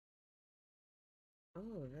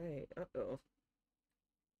All right. Uh-oh.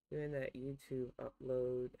 Doing that YouTube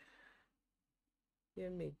upload.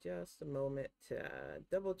 Give me just a moment to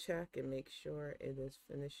double check and make sure it is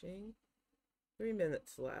finishing. 3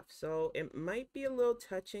 minutes left. So it might be a little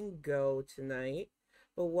touch and go tonight.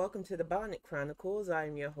 But welcome to the Bonnet Chronicles.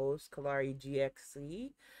 I'm your host, Kalari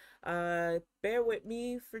GXC. Bear with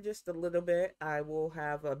me for just a little bit. I will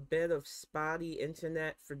have a bit of spotty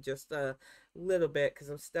internet for just a little bit because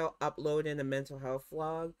I'm still uploading a mental health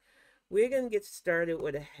vlog. We're going to get started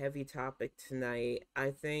with a heavy topic tonight.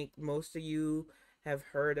 I think most of you have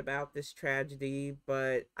heard about this tragedy,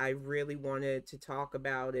 but I really wanted to talk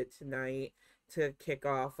about it tonight to kick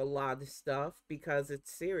off a lot of stuff because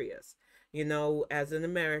it's serious. You know, as an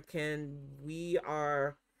American, we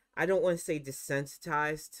are, I don't want to say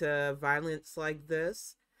desensitized to violence like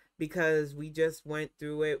this because we just went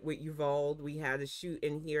through it with Uvalde. We had a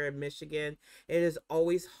shooting here in Michigan. It is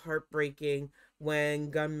always heartbreaking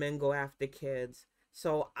when gunmen go after kids.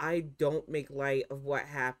 So I don't make light of what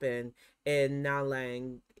happened in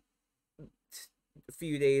Nalang a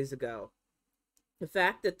few days ago. The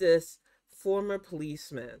fact that this former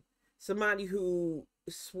policeman, somebody who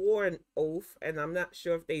swore an oath, and I'm not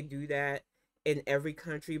sure if they do that in every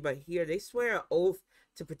country, but here they swear an oath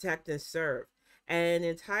to protect and serve. And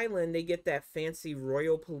in Thailand, they get that fancy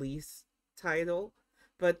royal police title.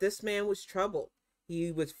 But this man was troubled.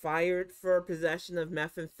 He was fired for possession of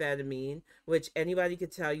methamphetamine, which anybody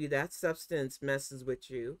could tell you that substance messes with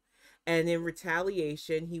you. And in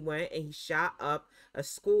retaliation, he went and he shot up a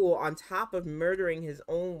school on top of murdering his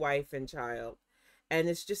own wife and child. And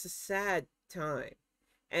it's just a sad time.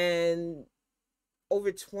 And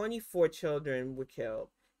over 24 children were killed,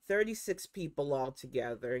 36 people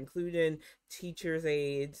altogether, including teachers'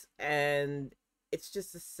 aides. And it's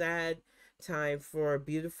just a sad time for a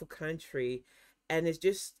beautiful country. And it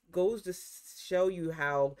just goes to show you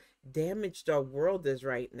how damaged our world is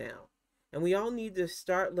right now. And we all need to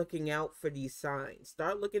start looking out for these signs.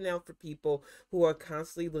 Start looking out for people who are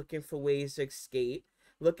constantly looking for ways to escape,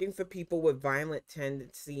 looking for people with violent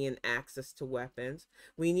tendency and access to weapons.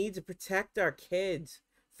 We need to protect our kids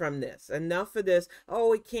from this. Enough of this,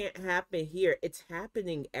 oh, it can't happen here. It's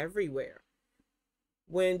happening everywhere.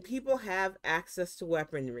 When people have access to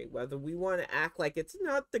weaponry, whether we want to act like it's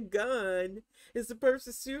not the gun, it's the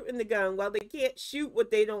person shooting the gun, well, they can't shoot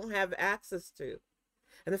what they don't have access to.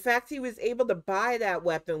 And the fact he was able to buy that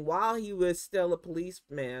weapon while he was still a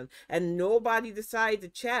policeman and nobody decided to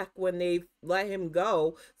check when they let him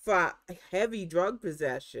go for heavy drug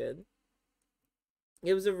possession,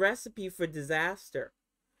 it was a recipe for disaster.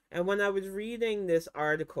 And when I was reading this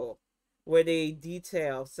article where they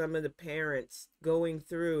detail some of the parents going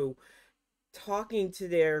through talking to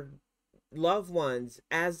their loved ones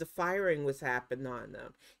as the firing was happening on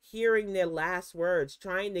them, hearing their last words,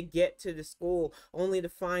 trying to get to the school only to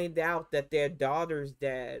find out that their daughter's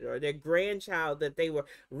dead or their grandchild that they were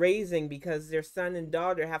raising because their son and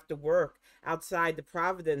daughter have to work outside the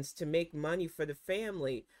Providence to make money for the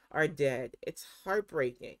family are dead. It's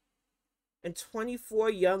heartbreaking. And 24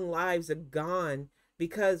 young lives are gone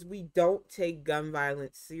because we don't take gun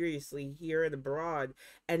violence seriously here and abroad,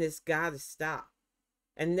 and it's got to stop.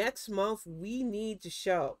 And next month, we need to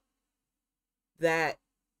show that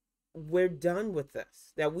we're done with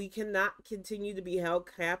this, that we cannot continue to be held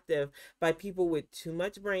captive by people with too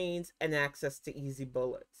much brains and access to easy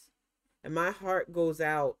bullets. And my heart goes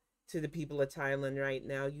out to the people of Thailand right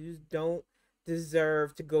now. You don't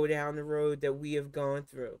deserve to go down the road that we have gone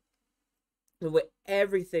through. And with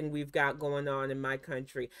everything we've got going on in my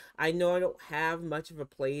country, I know I don't have much of a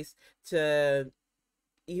place to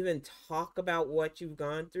even talk about what you've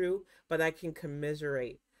gone through, but I can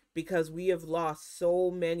commiserate because we have lost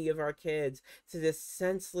so many of our kids to this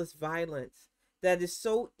senseless violence that is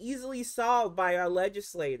so easily solved by our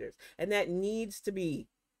legislators, and that needs to be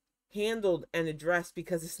handled and addressed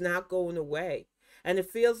because it's not going away. And it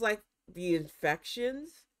feels like the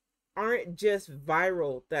infections aren't just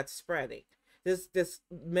viral that's spreading. This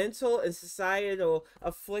mental and societal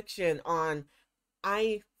affliction on,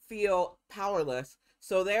 I feel powerless,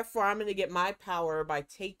 so therefore I'm going to get my power by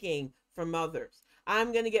taking from others.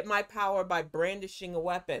 I'm going to get my power by brandishing a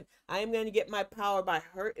weapon. I am going to get my power by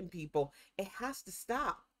hurting people. It has to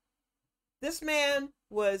stop. This man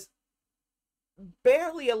was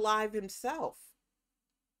barely alive himself.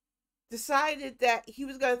 Decided that he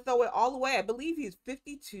was going to throw it all away. I believe he's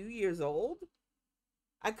 52 years old.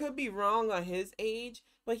 I could be wrong on his age,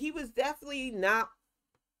 but he was definitely not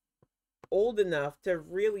old enough to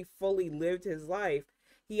really fully lived his life.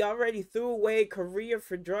 He already threw away a career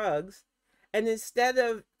for drugs, and instead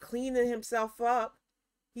of cleaning himself up,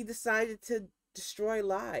 he decided to destroy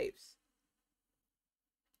lives.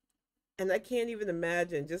 And I can't even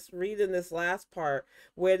imagine just reading this last part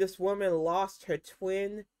where this woman lost her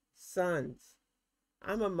twin sons.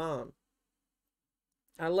 I'm a mom.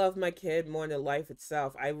 I love my kid more than life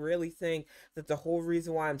itself. I really think that the whole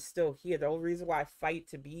reason why I'm still here, the whole reason why I fight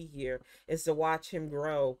to be here, is to watch him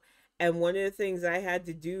grow. And one of the things I had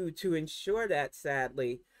to do to ensure that,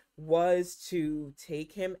 sadly, was to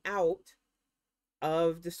take him out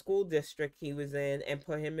of the school district he was in and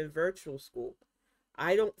put him in virtual school.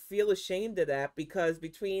 I don't feel ashamed of that, because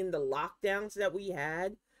between the lockdowns that we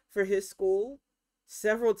had for his school,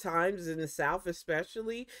 several times in the South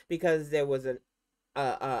especially, because there was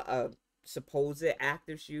a supposed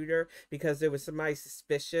active shooter, because there was somebody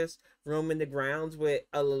suspicious roaming the grounds with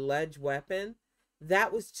an alleged weapon,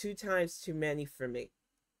 that was 2 times too many for me.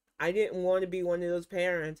 I didn't want to be one of those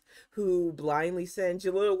parents who blindly sends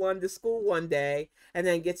your little one to school one day and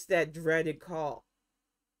then gets that dreaded call.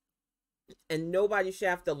 And nobody should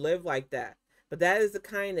have to live like that. But that is the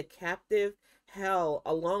kind of captive hell,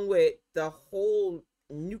 along with the whole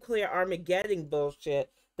nuclear Armageddon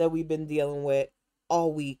bullshit that we've been dealing with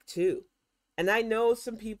all week too. And I know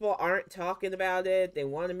some people aren't talking about it. They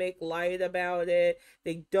want to make light about it.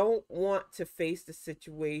 They don't want to face the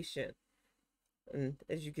situation. And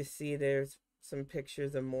as you can see, there's some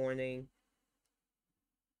pictures of mourning.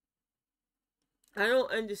 I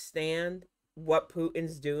don't understand what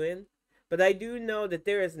Putin's doing, but I do know that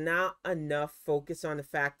there is not enough focus on the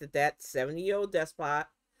fact that that 70-year-old despot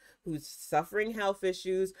who's suffering health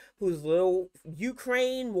issues, whose little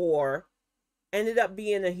Ukraine war ended up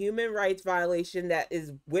being a human rights violation that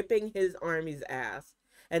is whipping his army's ass.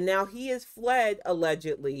 And now he has fled,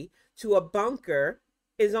 allegedly, to a bunker,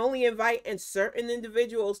 is only inviting certain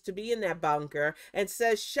individuals to be in that bunker, and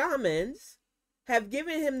says shamans have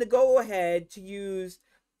given him the go-ahead to use,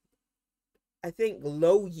 I think,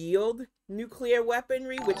 low-yield nuclear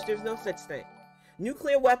weaponry, which there's no such thing.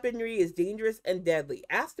 Nuclear weaponry is dangerous and deadly.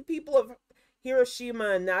 Ask the people of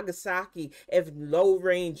Hiroshima and Nagasaki if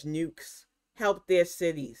low-range nukes help their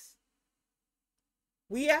cities.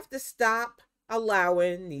 We have to stop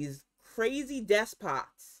allowing these crazy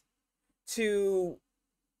despots to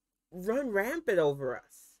run rampant over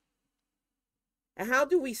us. And how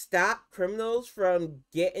do we stop criminals from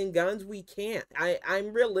getting guns? We can't.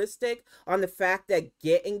 I'm realistic on the fact that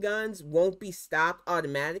getting guns won't be stopped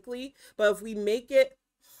automatically. But if we make it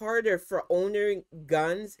harder for owning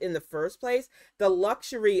guns in the first place, the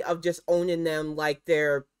luxury of just owning them like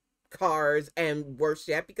they're cars, and worse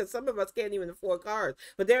yet, because some of us can't even afford cars,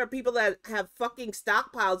 but there are people that have fucking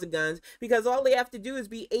stockpiles of guns because all they have to do is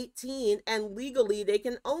be 18 and legally they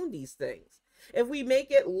can own these things. If we make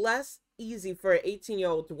it less easy for an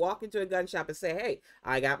 18-year-old to walk into a gun shop and say, hey,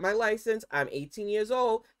 I got my license, I'm 18 years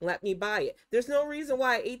old, let me buy it. There's no reason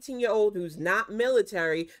why an 18-year-old who's not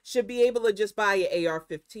military should be able to just buy an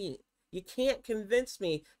AR-15. You can't convince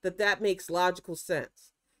me that that makes logical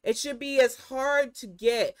sense. It should be as hard to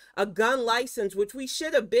get a gun license, which we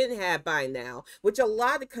should have been had by now, which a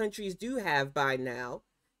lot of countries do have by now,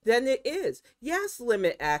 than it is. Yes,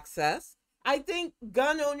 limit access. I think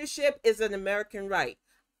gun ownership is an American right.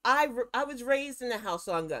 I was raised in a house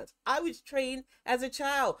on guns. I was trained as a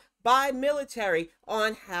child by military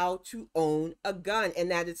on how to own a gun, and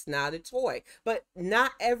that it's not a toy. But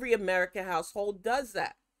not every American household does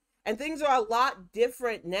that. And things are a lot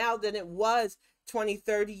different now than it was 20,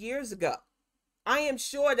 30 years ago. I am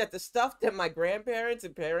sure that the stuff that my grandparents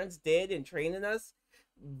and parents did in training us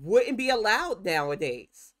wouldn't be allowed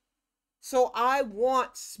nowadays. So I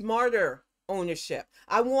want smarter ownership.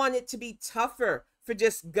 I want it to be tougher for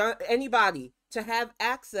just anybody to have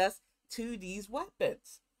access to these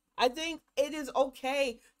weapons. I think it is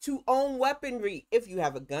okay to own weaponry if you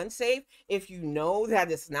have a gun safe, if you know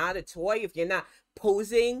that it's not a toy, if you're not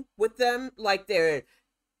posing with them like they're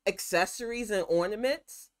accessories and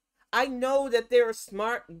ornaments. I know that there are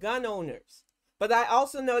smart gun owners, but I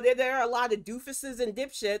also know that there are a lot of doofuses and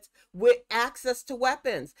dipshits with access to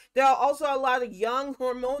weapons. There are also a lot of young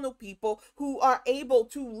hormonal people who are able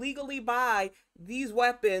to legally buy these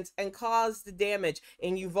weapons and cause the damage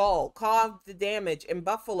in Uvalde, cause the damage in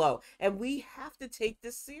Buffalo, and we have to take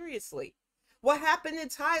this seriously. What happened in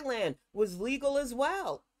Thailand was legal as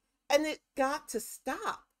well, and it got to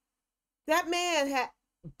stop. That man had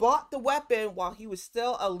bought the weapon while he was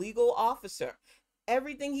still a legal officer.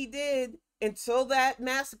 Everything he did until that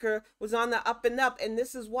massacre was on the up and up, and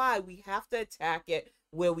this is why we have to attack it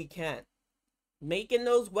where we can. Making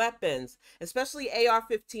those weapons, especially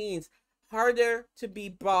AR-15s, harder to be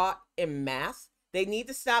bought in mass. They need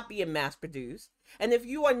to stop being mass produced. And if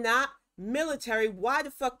you are not military, why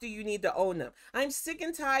the fuck do you need to own them? I'm sick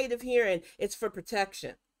and tired of hearing it's for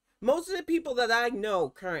protection. Most of the people that I know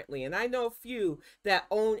currently, and I know a few that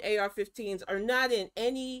own AR-15s, are not in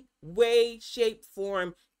any way, shape,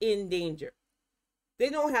 form in danger. They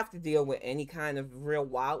don't have to deal with any kind of real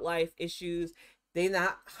wildlife issues. They're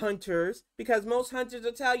not hunters, because most hunters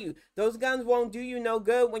will tell you those guns won't do you no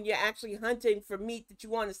good when you're actually hunting for meat that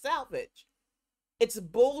you want to salvage. It's a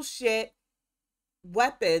bullshit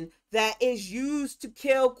weapon that is used to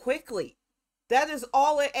kill quickly. That is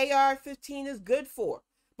all an AR-15 is good for.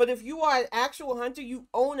 But if you are an actual hunter, you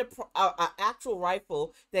own an actual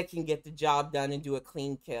rifle that can get the job done and do a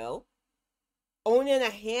clean kill. Owning a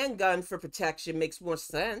handgun for protection makes more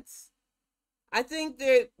sense. I think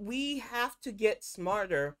that we have to get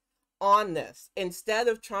smarter on this instead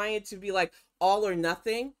of trying to be like all or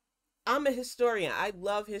nothing. I'm a historian. I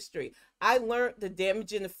love history. I learned the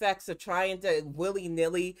damaging effects of trying to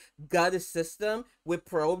willy-nilly gut a system with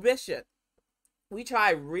prohibition. We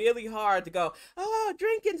try really hard to go, oh,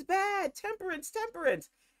 drinking's bad, temperance, temperance.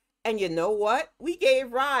 And you know what? We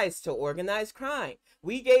gave rise to organized crime.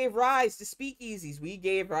 We gave rise to speakeasies. We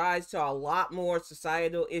gave rise to a lot more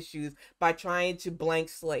societal issues by trying to blank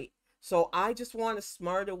slate. So I just want a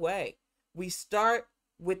smarter way. We start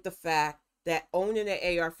with the fact that owning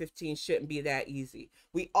an AR-15 shouldn't be that easy.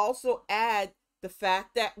 We also add the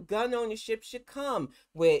fact that gun ownership should come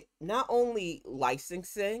with not only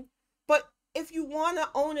licensing, but if you want to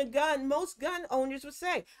own a gun, most gun owners would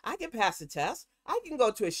say, I can pass a test. I can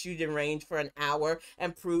go to a shooting range for an hour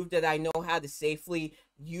and prove that I know how to safely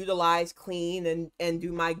utilize, clean, and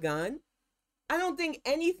do my gun. I don't think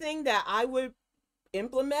anything that I would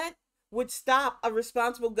implement would stop a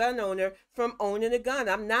responsible gun owner from owning a gun.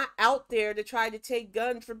 I'm not out there to try to take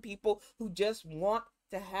guns from people who just want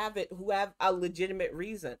to have it, who have a legitimate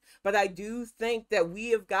reason. But I do think that we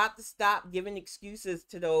have got to stop giving excuses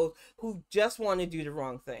to those who just want to do the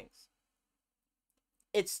wrong things.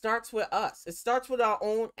 It starts with us. It starts with our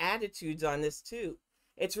own attitudes on this too.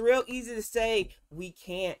 It's real easy to say we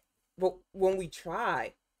can't, but when we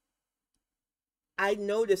try, I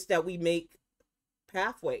notice that we make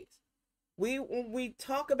pathways. We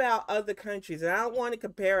talk about other countries, and I don't want to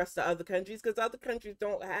compare us to other countries because other countries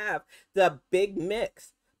don't have the big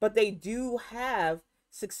mix, but they do have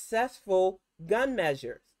successful gun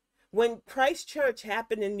measures. When Christchurch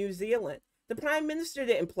happened in New Zealand, the Prime Minister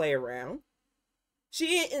didn't play around. She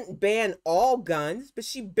didn't ban all guns, but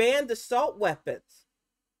she banned assault weapons.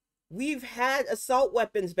 We've had assault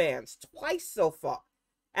weapons bans twice so far.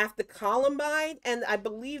 After Columbine, and I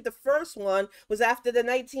believe the first one was after the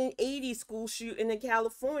 1980 school shooting in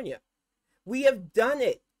California. We have done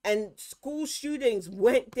it, and school shootings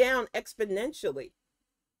went down exponentially.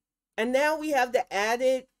 And now we have the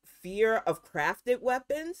added fear of crafted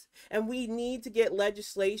weapons, and we need to get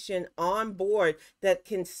legislation on board that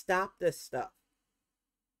can stop this stuff.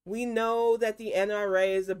 We know that the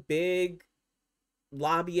NRA is a big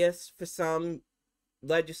lobbyist for some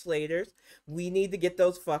legislators. We need to get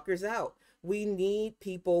those fuckers out. We need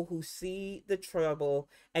people who see the trouble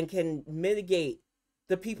and can mitigate.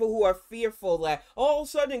 The people who are fearful that all of a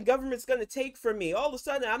sudden government's going to take from me. All of a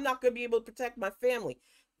sudden I'm not going to be able to protect my family.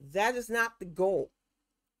 That is not the goal.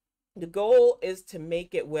 The goal is to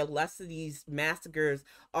make it where less of these massacres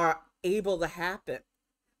are able to happen.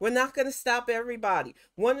 We're not going to stop everybody.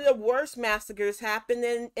 One of the worst massacres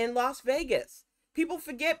happened in Las Vegas. People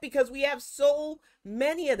forget because we have so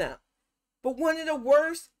many of them. But one of the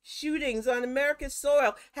worst shootings on American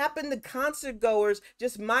soil happened to concert goers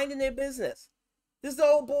just minding their business. This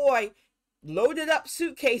old boy loaded up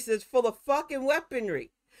suitcases full of fucking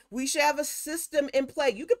weaponry. We should have a system in play.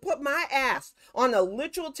 You could put my ass on a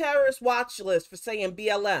literal terrorist watch list for saying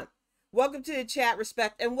BLM. Welcome to the chat,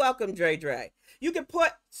 respect, and welcome, Dre Dre. You can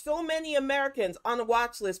put so many Americans on a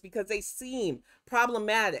watch list because they seem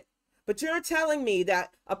problematic. But you're telling me that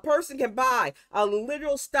a person can buy a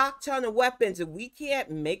literal stock ton of weapons and we can't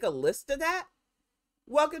make a list of that?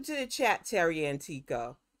 Welcome to the chat, Terry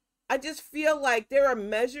Antico. I just feel like there are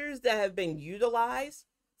measures that have been utilized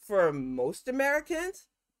for most Americans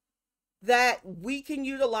that we can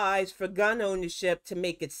utilize for gun ownership to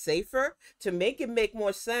make it safer, to make it make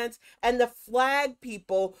more sense, and to flag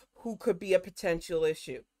people who could be a potential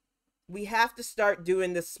issue. We have to start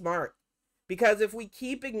doing this smart. Because if we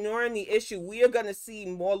keep ignoring the issue, we are going to see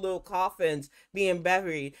more little coffins being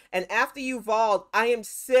buried. And after Uvalde, I am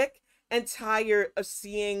sick and tired of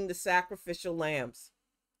seeing the sacrificial lambs.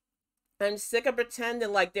 I'm sick of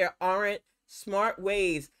pretending like there aren't smart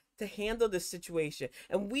ways to handle this situation.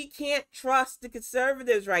 And we can't trust the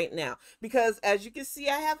conservatives right now. Because as you can see,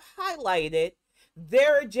 I have highlighted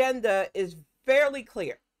Their agenda is fairly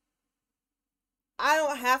clear. I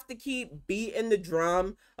don't have to keep beating the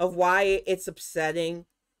drum of why it's upsetting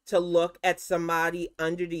to look at somebody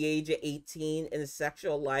under the age of 18 in a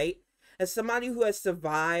sexual light. As somebody who has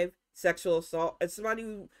survived sexual assault, as somebody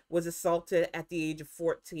who was assaulted at the age of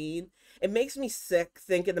 14, it makes me sick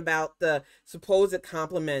thinking about the supposed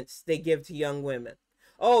compliments they give to young women.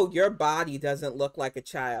 Oh, your body doesn't look like a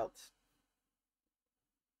child's.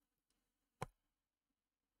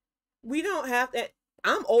 We don't have to.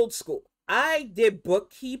 I'm old school. I did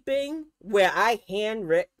bookkeeping where I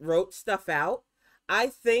wrote stuff out. I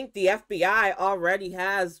think the FBI already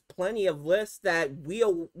has plenty of lists that we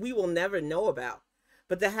will never know about.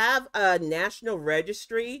 But to have a national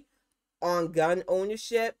registry on gun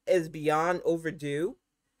ownership is beyond overdue.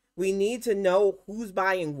 We need to know who's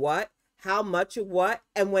buying what, how much of what,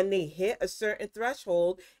 and when they hit a certain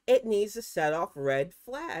threshold, it needs to set off red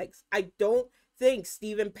flags. I don't think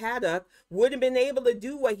Stephen Paddock would have been able to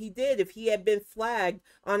do what he did if he had been flagged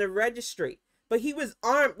on a registry. But he was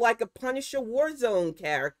armed like a Punisher Warzone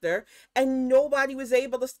character, and nobody was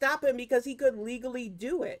able to stop him because he could legally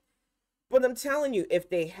do it. But I'm telling you, if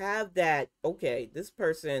they have that, okay, this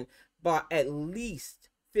person bought at least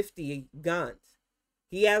 50 guns.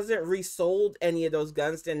 He hasn't resold any of those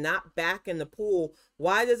guns. They're not back in the pool.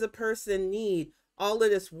 Why does a person need all of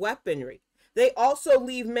this weaponry? They also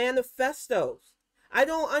leave manifestos. I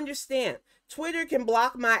don't understand. Twitter can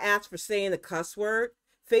block my ass for saying a cuss word.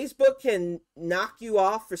 Facebook can knock you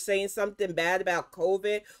off for saying something bad about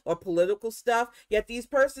COVID or political stuff. Yet these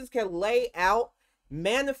persons can lay out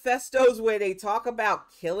manifestos where they talk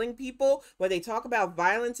about killing people, where they talk about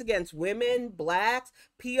violence against women, blacks,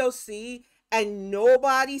 POC, and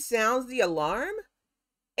nobody sounds the alarm.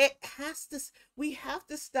 We have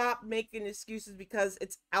to stop making excuses because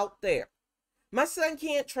it's out there. My son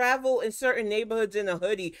can't travel in certain neighborhoods in a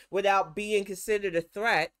hoodie without being considered a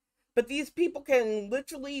threat. But these people can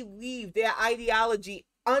literally leave their ideology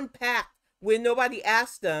unpacked when nobody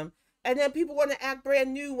asked them. And then people want to act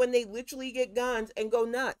brand new when they literally get guns and go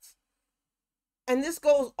nuts. And this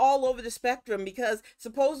goes all over the spectrum because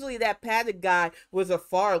supposedly that Paddock guy was a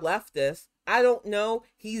far leftist. I don't know.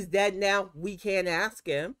 He's dead now. We can't ask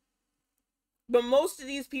him. But most of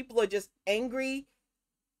these people are just angry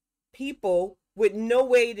people with no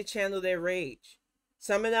way to channel their rage.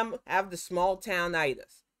 Some of them have the small town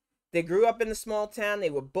itis. They grew up in a small town. They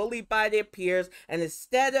were bullied by their peers. And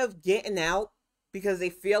instead of getting out because they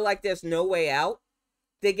feel like there's no way out,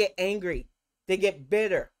 they get angry. They get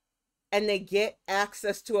bitter. And they get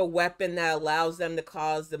access to a weapon that allows them to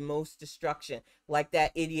cause the most destruction. Like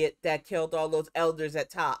that idiot that killed all those elders at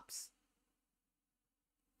Tops.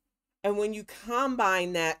 And when you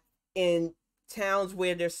combine that in towns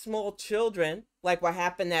where there's small children, like what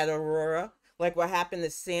happened at Aurora, like what happened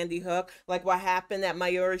at Sandy Hook, like what happened at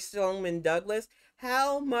Maori Stoneman Douglas,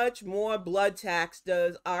 how much more blood tax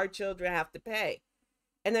does our children have to pay?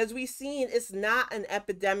 And as we've seen, it's not an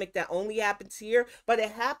epidemic that only happens here, but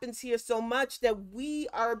it happens here so much that we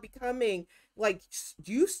are becoming like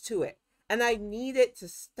used to it. And I need it to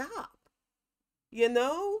stop. You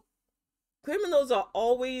know? Criminals are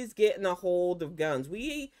always getting a hold of guns.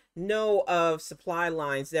 We know of supply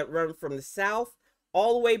lines that run from the south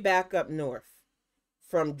all the way back up north,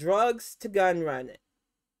 from drugs to gun running.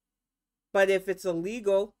 But if it's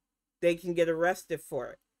illegal, they can get arrested for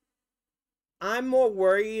it. I'm more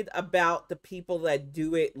worried about the people that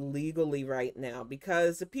do it legally right now,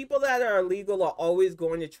 because the people that are illegal are always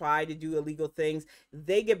going to try to do illegal things.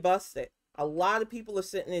 They get busted. A lot of people are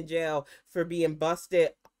sitting in jail for being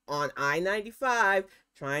busted on I-95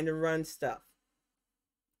 trying to run stuff.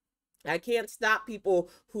 I can't stop people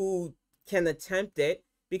who can attempt it,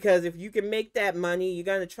 because if you can make that money, you're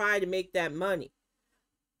going to try to make that money.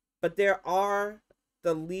 But there are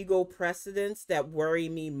the legal precedents that worry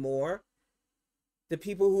me more. The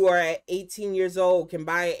people who are at 18 years old can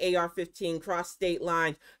buy an AR-15, cross state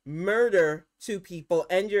lines, murder 2 people,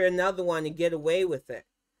 injure another one, and get away with it.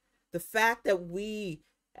 The fact that we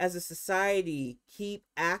as a society keep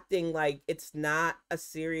acting like it's not a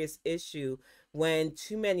serious issue when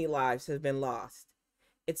too many lives have been lost,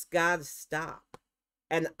 it's got to stop.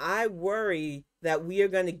 And I worry that we are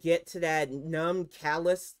going to get to that numb,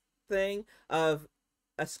 callous thing of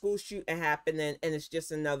a school shooting happening and it's just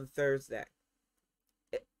another Thursday.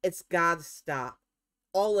 It's got to stop.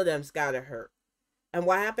 All of them's got to hurt. And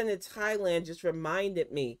what happened in Thailand just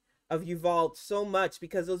reminded me of Uvalde so much,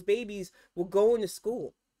 because those babies were going to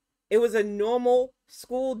school. It was a normal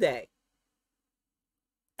school day.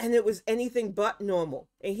 And it was anything but normal.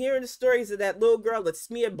 And hearing the stories of that little girl that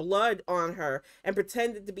smeared blood on her and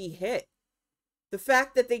pretended to be hit. The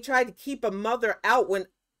fact that they tried to keep a mother out when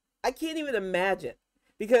I can't even imagine.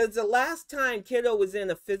 Because the last time kiddo was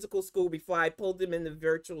in a physical school before I pulled him into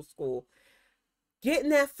virtual school,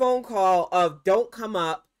 getting that phone call of don't come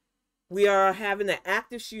up, we are having an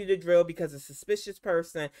active shooter drill because of a suspicious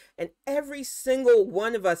person, and every single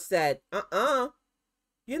one of us said,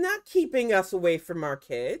 you're not keeping us away from our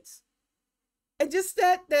kids. And just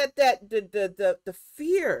the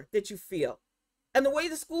fear that you feel and the way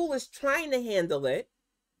the school is trying to handle it.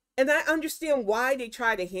 And I understand why they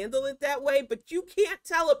try to handle it that way, but you can't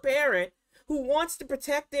tell a parent who wants to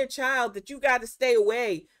protect their child that you got to stay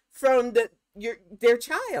away from their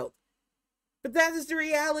child. But that is the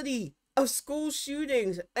reality of school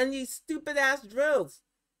shootings and these stupid ass drills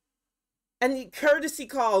and the courtesy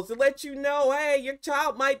calls to let you know, hey, your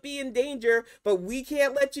child might be in danger, but we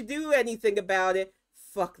can't let you do anything about it.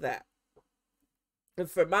 Fuck that. And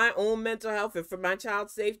for my own mental health and for my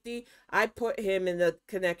child's safety, I put him in the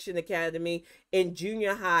Connection Academy in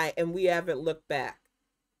junior high, and we haven't looked back.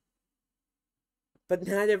 But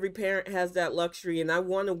not every parent has that luxury, and I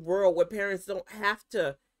want a world where parents don't have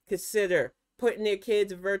to consider putting their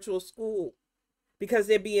kids in virtual school because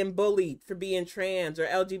they're being bullied for being trans or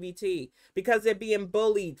LGBT, because they're being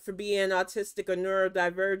bullied for being autistic or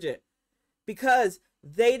neurodivergent, because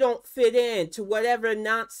they don't fit into whatever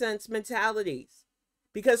nonsense mentalities,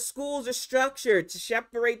 because schools are structured to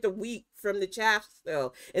separate the wheat from the chaff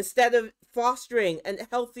still instead of fostering a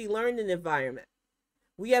healthy learning environment.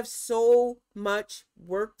 We have so much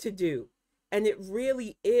work to do, and it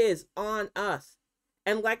really is on us.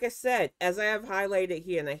 And like I said, as I have highlighted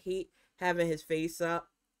here, and I hate having his face up,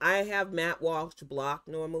 I have Matt Walsh blocked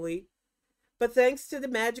normally. But thanks to the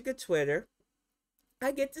magic of Twitter,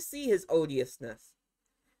 I get to see his odiousness.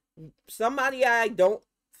 Somebody I don't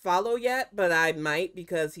follow yet, but I might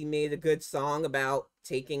because he made a good song about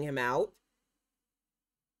taking him out,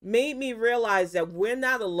 made me realize that we're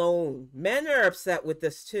not alone. Men are upset with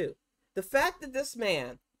this too. The fact that this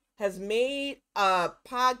man has made a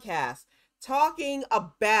podcast talking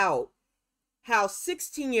about how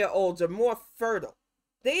 16-year-olds are more fertile.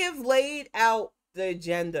 They have laid out the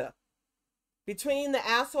agenda. Between the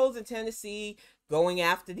assholes in Tennessee going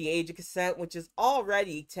after the age of consent, which is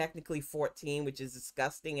already technically 14, which is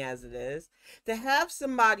disgusting as it is, to have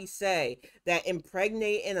somebody say that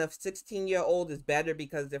impregnating a 16-year-old is better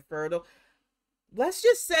because they're fertile. Let's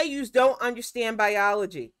just say you don't understand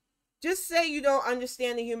biology. Just say you don't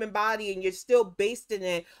understand the human body and you're still basing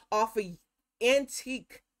it off of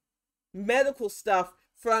antique medical stuff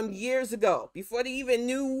from years ago, before they even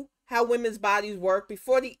knew how women's bodies work,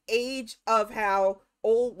 before the age of how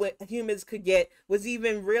old humans could get was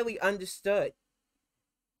even really understood.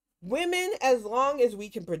 Women, as long as we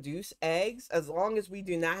can produce eggs, as long as we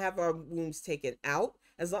do not have our wombs taken out,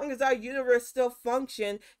 as long as our uterus still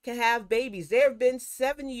function, can have babies. There have been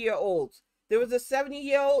 70-year-olds. There was a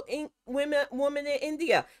 70-year-old woman in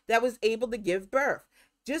India that was able to give birth.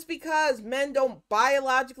 Just because men don't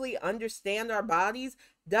biologically understand our bodies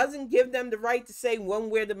doesn't give them the right to say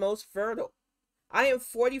when we're the most fertile. I am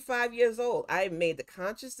 45 years old. I have made the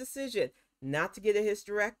conscious decision not to get a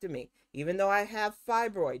hysterectomy, even though I have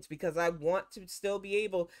fibroids, because I want to still be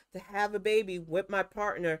able to have a baby with my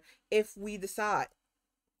partner if we decide.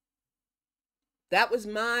 That was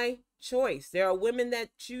my choice. There are women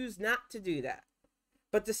that choose not to do that.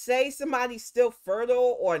 But to say somebody's still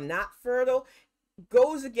fertile or not fertile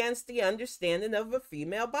goes against the understanding of a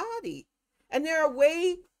female body. And there are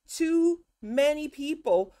way too many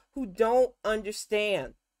people who don't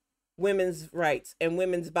understand women's rights and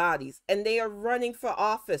women's bodies. And they are running for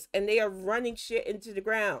office and they are running shit into the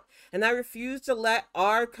ground. And I refuse to let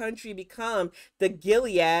our country become the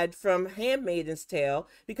Gilead from Handmaid's Tale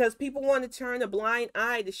because people want to turn a blind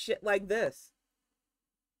eye to shit like this.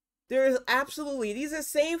 There is absolutely, these are the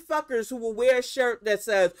same fuckers who will wear a shirt that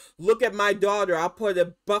says, look at my daughter, I'll put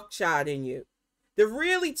a buckshot in you. They're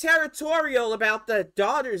really territorial about the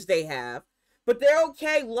daughters they have, but they're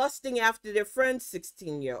okay lusting after their friend's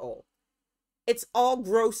 16-year-old. It's all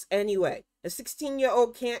gross anyway. A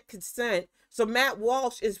 16-year-old can't consent, so Matt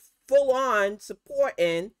Walsh is full on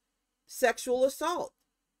supporting sexual assault.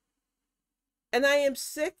 And I am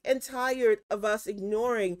sick and tired of us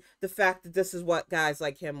ignoring the fact that this is what guys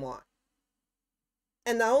like him want.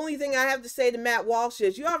 And the only thing I have to say to Matt Walsh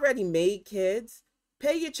is, you already made kids.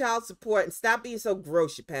 Pay your child support and stop being so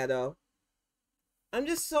gross, you pedo. I'm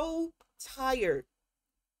just so tired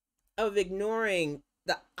of ignoring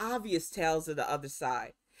the obvious tales of the other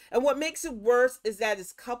side. And what makes it worse is that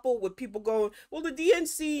it's coupled with people going, well, the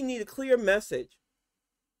DNC need a clear message.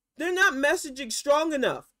 They're not messaging strong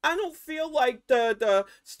enough. I don't feel like the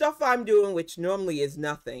stuff I'm doing, which normally is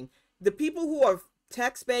nothing. The people who are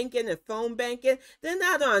text banking and phone banking, they're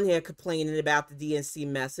not on here complaining about the DNC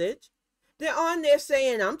message. They're on there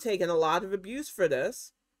saying, I'm taking a lot of abuse for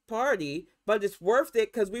this party, but it's worth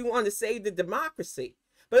it because we want to save the democracy.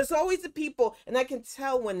 But it's always the people, and I can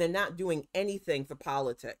tell when they're not doing anything for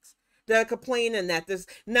politics. They're complaining that there's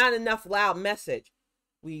not enough loud message.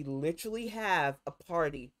 We literally have a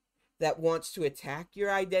party that wants to attack your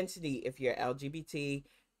identity if you're LGBT,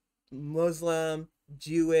 Muslim,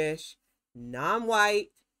 Jewish, non-white,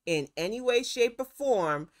 in any way, shape, or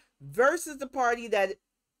form, versus the party that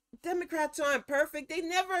Democrats aren't perfect. They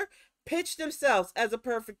never pitch themselves as a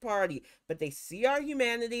perfect party, but they see our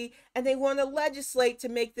humanity and they want to legislate to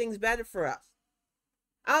make things better for us.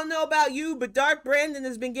 I don't know about you, but Dark Brandon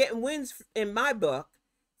has been getting wins in my book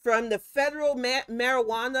from the federal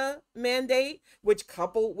marijuana mandate, which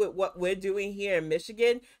coupled with what we're doing here in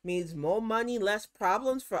Michigan means more money, less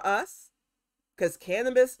problems for us, because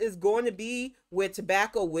cannabis is going to be where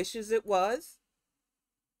tobacco wishes it was.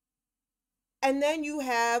 And then you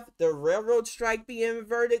have the railroad strike being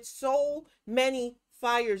averted, so many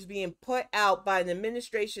fires being put out by an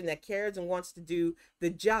administration that cares and wants to do the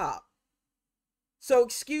job. So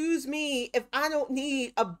excuse me if I don't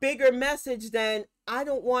need a bigger message than I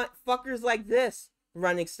don't want fuckers like this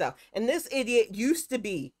running stuff. And this idiot used to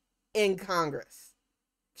be in Congress.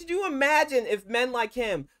 Could you imagine if men like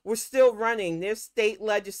him were still running their state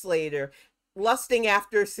legislator, lusting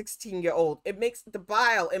after a 16-year-old? It makes the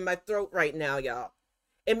bile in my throat right now, y'all.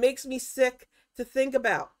 It makes me sick to think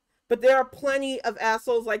about. But there are plenty of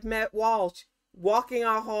assholes like Matt Walsh walking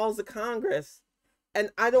our halls of Congress.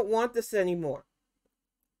 And I don't want this anymore.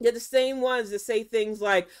 They're the same ones that say things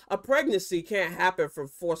like, a pregnancy can't happen from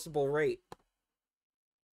forcible rape.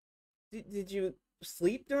 Did you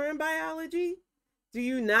sleep during biology? Do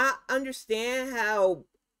you not understand how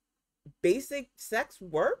basic sex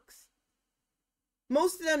works?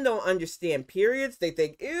 Most of them don't understand periods. They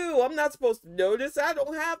think, ew, I'm not supposed to know this. I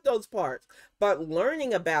don't have those parts. But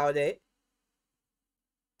learning about it,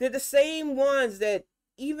 they're the same ones that,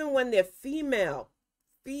 even when they're female,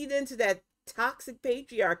 feed into that toxic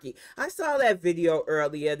patriarchy. I saw that video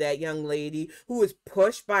earlier, that young lady who was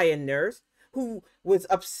pushed by a nurse who was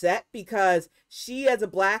upset because she, as a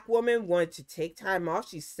black woman, wanted to take time off.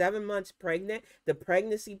 She's 7 months pregnant. The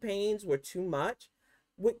pregnancy pains were too much.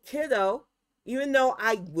 With kiddo, even though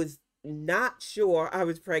I was not sure I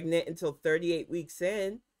was pregnant until 38 weeks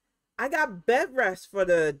in, I got bed rest for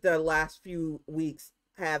the last few weeks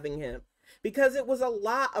having him, because it was a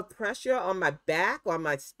lot of pressure on my back, on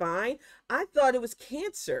my spine. I thought it was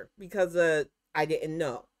cancer because I didn't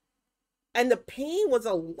know. And the pain was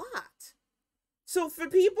a lot. So for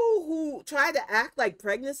people who try to act like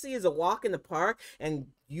pregnancy is a walk in the park and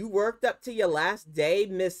you worked up to your last day,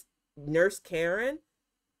 Miss Nurse Karen,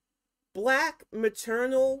 Black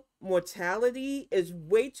maternal mortality is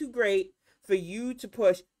way too great for you to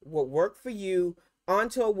push what worked for you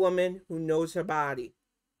onto a woman who knows her body.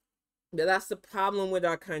 Now, that's the problem with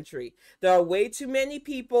our country. There are way too many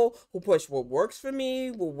people who push what works for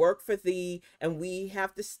me will work for thee, and we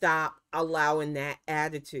have to stop allowing that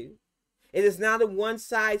attitude. It is not a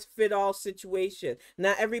one-size-fits-all situation.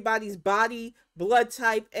 Not everybody's body, blood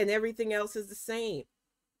type, and everything else is the same.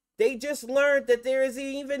 They just learned that there is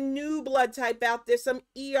even new blood type out there, some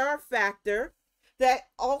ER factor, that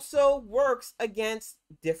also works against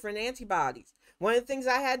different antibodies. One of the things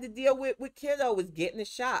I had to deal with kiddo was getting a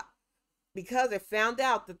shot, because I found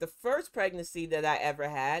out that the first pregnancy that I ever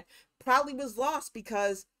had probably was lost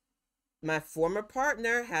because my former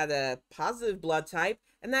partner had a positive blood type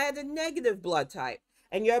and I had a negative blood type.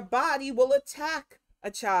 And your body will attack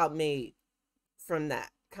a child made from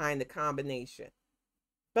that kind of combination.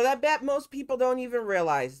 But I bet most people don't even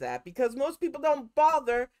realize that, because most people don't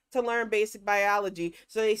bother to learn basic biology.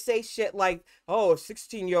 So they say shit like, oh,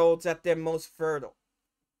 16-year-olds at their most fertile.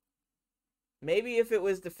 Maybe if it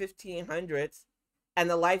was the 1500s and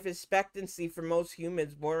the life expectancy for most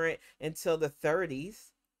humans weren't until the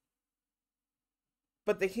 30s.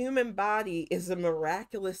 But the human body is a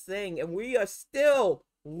miraculous thing, and we are still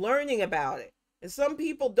learning about it. And some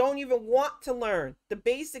people don't even want to learn the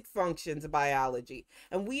basic functions of biology.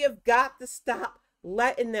 And we have got to stop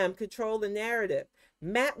letting them control the narrative.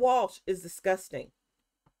 Matt Walsh is disgusting.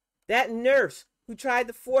 That nurse who tried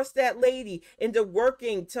to force that lady into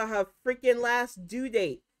working to her freaking last due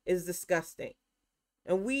date is disgusting.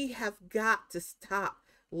 And we have got to stop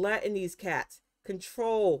letting these cats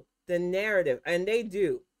control the narrative. And they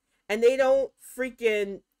do. And they don't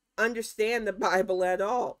freaking understand the Bible at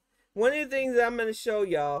all. One of the things that I'm going to show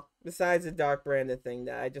y'all besides the dark branded thing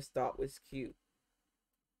that I just thought was cute,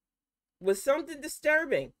 was something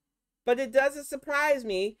disturbing. But it doesn't surprise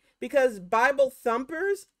me because Bible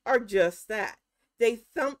thumpers are just that. They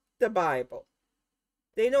thump the Bible.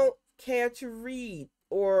 They don't care to read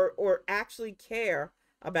or actually care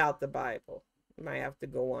about the Bible. You might have to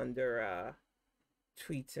go under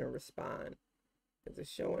tweets and respond because it's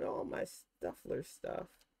showing all my Stuffler stuff.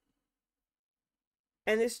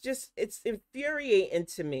 And it's infuriating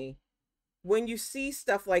to me when you see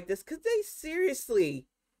stuff like this because they seriously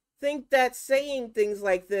think that saying things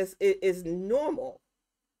like this is normal.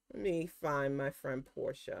 Let me find my friend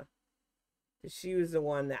Portia. She was the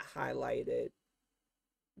one that highlighted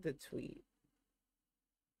the tweet.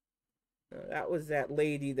 That was that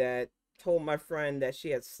lady that told my friend that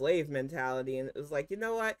she had slave mentality, and it was like, you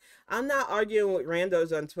know what? I'm not arguing with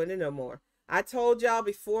randos on Twitter no more. I told y'all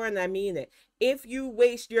before, and I mean it. If you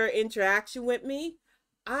waste your interaction with me,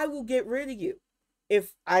 I will get rid of you.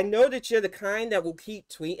 If I know that you're the kind that will keep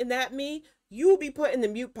tweeting at me, you will be put in the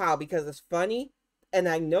mute pile because it's funny, and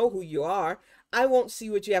I know who you are. I won't see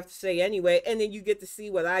what you have to say anyway, and then you get to see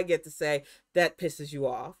what I get to say that pisses you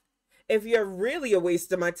off. If you're really a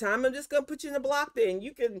waste of my time, I'm just going to put you in a block bin.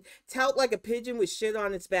 You can tout like a pigeon with shit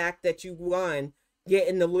on its back that you won,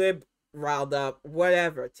 getting the lib riled up,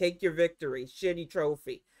 whatever. Take your victory, shitty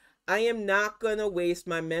trophy. I am not going to waste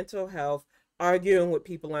my mental health arguing with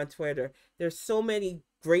people on Twitter. There's so many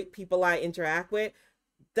great people I interact with.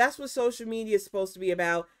 That's what social media is supposed to be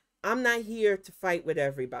about. I'm not here to fight with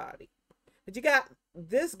everybody. But you got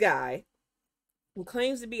this guy who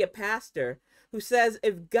claims to be a pastor who says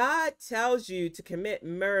if God tells you to commit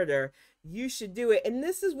murder, you should do it. And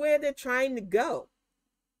this is where they're trying to go.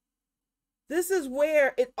 This is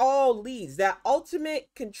where it all leads. That ultimate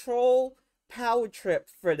control power trip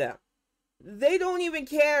for them. They don't even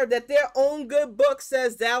care that their own good book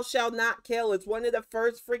says thou shalt not kill. It's one of the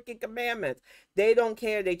first freaking commandments. They don't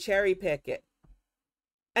care. They cherry pick it.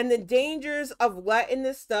 And the dangers of letting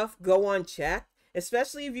this stuff go unchecked,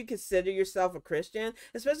 especially if you consider yourself a Christian,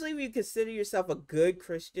 especially if you consider yourself a good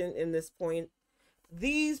Christian in this point,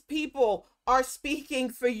 these people are speaking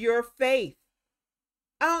for your faith.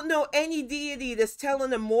 I don't know any deity that's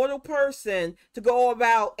telling a mortal person to go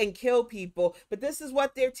about and kill people, but this is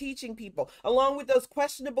what they're teaching people, along with those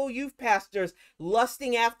questionable youth pastors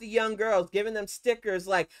lusting after young girls, giving them stickers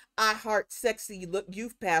like, I heart sexy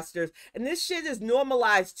youth pastors, and this shit is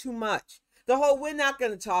normalized too much. The whole, we're not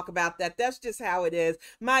going to talk about that. That's just how it is.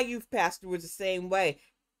 My youth pastor was the same way.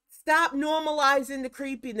 Stop normalizing the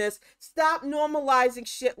creepiness. Stop normalizing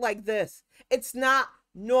shit like this. It's not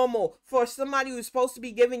normal for somebody who's supposed to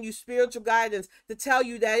be giving you spiritual guidance to tell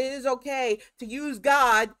you that it is okay to use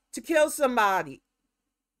God to kill somebody.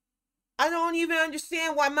 I don't even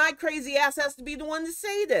understand why my crazy ass has to be the one to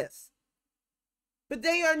say this. But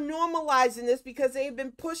they are normalizing this because they've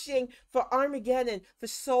been pushing for Armageddon for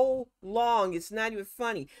so long. It's not even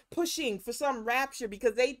funny. Pushing for some rapture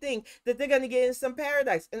because they think that they're going to get in some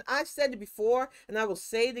paradise. And I've said it before, and I will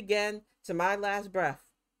say it again to my last breath.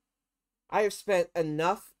 I have spent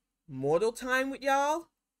enough mortal time with y'all.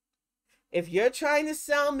 If you're trying to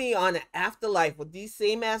sell me on an afterlife with these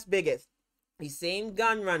same ass bigots, these same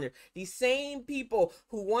gun runners, these same people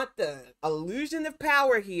who want the illusion of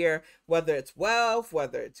power here, whether it's wealth,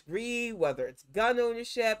 whether it's greed, whether it's gun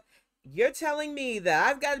ownership, you're telling me that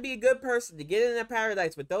I've got to be a good person to get in a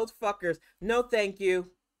paradise with those fuckers. No, thank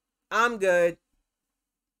you. I'm good.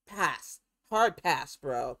 Pass. Hard pass,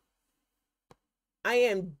 bro. I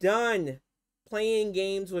am done playing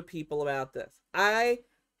games with people about this. I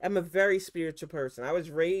am a very spiritual person. I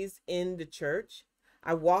was raised in the church.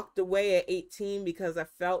 I walked away at 18 because I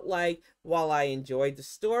felt like while I enjoyed the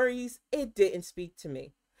stories, it didn't speak to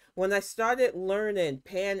me. When I started learning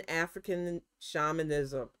Pan-African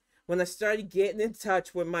shamanism, when I started getting in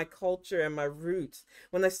touch with my culture and my roots,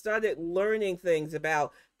 when I started learning things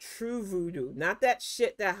about true voodoo, not that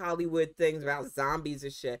shit that Hollywood thinks about zombies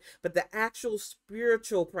and shit, but the actual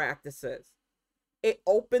spiritual practices, it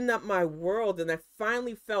opened up my world and I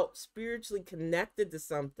finally felt spiritually connected to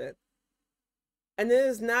something. And it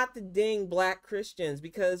is not to ding Black Christians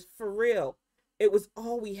because for real, it was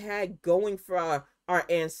all we had going for our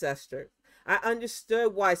ancestors. I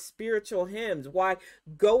understood why spiritual hymns, why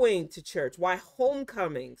going to church, why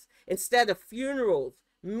homecomings instead of funerals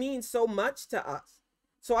mean so much to us.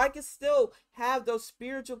 So I can still have those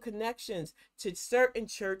spiritual connections to certain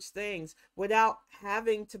church things without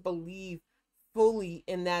having to believe fully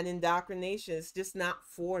in that indoctrination. It's just not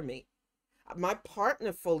for me. My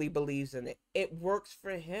partner fully believes in it. It works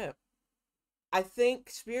for him. I think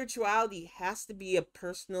spirituality has to be a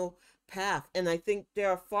personal path. And I think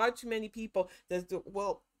there are far too many people that do,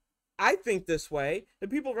 well, I think this way, and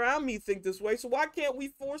people around me think this way, so why can't we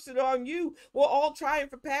force it on you? We're all trying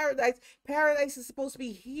for paradise. Paradise is supposed to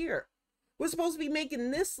be here. We're supposed to be making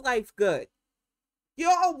this life good.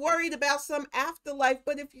 You're all worried about some afterlife,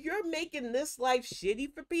 but if you're making this life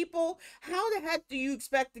shitty for people, how the heck do you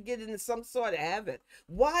expect to get into some sort of heaven?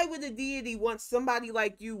 Why would a deity want somebody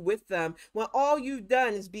like you with them when all you've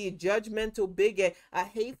done is be a judgmental bigot, a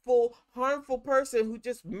hateful, harmful person who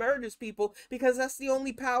just murders people because that's the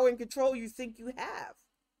only power and control you think you have?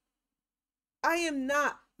 I am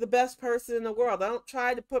not the best person in the world. I don't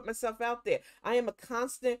try to put myself out there. I am a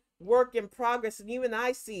constant work in progress, and even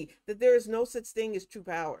I see that there is no such thing as true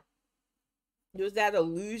power. There's that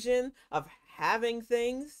illusion of having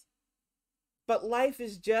things, but life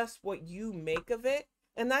is just what you make of it.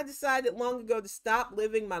 And I decided long ago to stop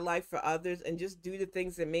living my life for others and just do the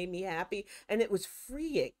things that made me happy, and it was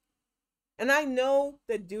freeing. And I know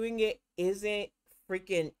that doing it isn't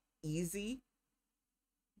freaking easy,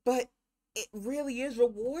 but it really is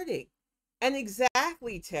rewarding. And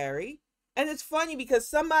exactly, Terry. And it's funny because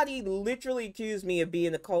somebody literally accused me of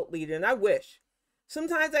being a cult leader, and I wish.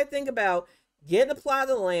 Sometimes I think about getting a plot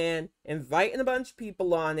of land, inviting a bunch of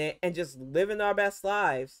people on it, and just living our best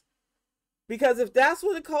lives. Because if that's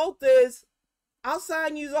what a cult is, I'll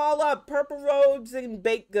sign you all up, purple robes and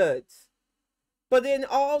baked goods. But in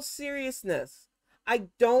all seriousness, I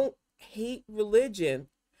don't hate religion.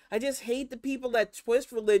 I just hate the people that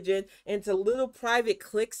twist religion into little private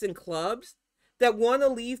cliques and clubs that want to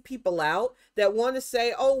leave people out, that want to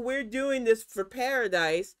say, oh, we're doing this for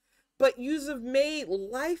paradise, but yous have made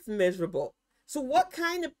life miserable. So what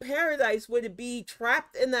kind of paradise would it be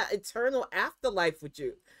trapped in that eternal afterlife with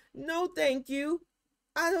you? No, thank you.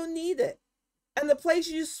 I don't need it. And the place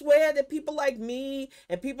you swear that people like me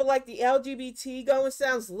and people like the LGBT going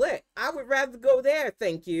sounds lit. I would rather go there,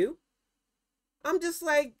 thank you. I'm just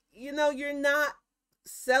like, you know, you're not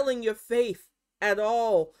selling your faith at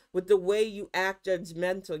all with the way you act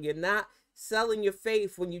judgmental. You're not selling your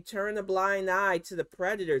faith when you turn a blind eye to the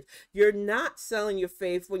predators. You're not selling your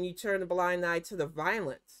faith when you turn a blind eye to the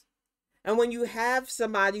violence. And when you have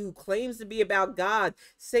somebody who claims to be about God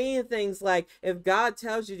saying things like, if God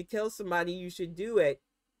tells you to kill somebody, you should do it.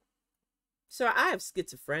 So I have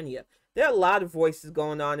schizophrenia. There are a lot of voices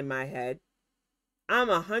going on in my head. I'm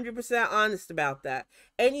 100% honest about that.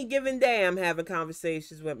 Any given day, I'm having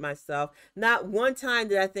conversations with myself. Not one time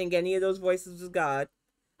did I think any of those voices was God.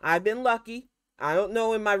 I've been lucky. I don't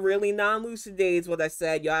know in my really non-lucid days what I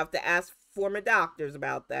said. You'll have to ask former doctors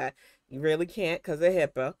about that. You really can't because of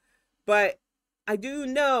HIPAA. But I do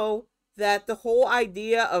know that the whole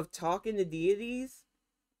idea of talking to deities,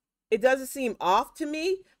 it doesn't seem off to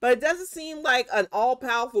me, but it doesn't seem like an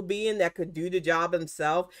all-powerful being that could do the job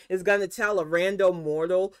himself is going to tell a random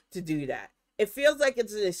mortal to do that. It feels like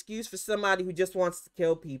it's an excuse for somebody who just wants to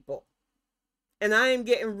kill people. And I am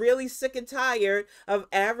getting really sick and tired of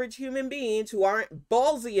average human beings who aren't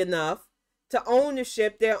ballsy enough to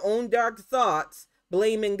ownership their own dark thoughts,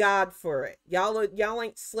 blaming God for it. Y'all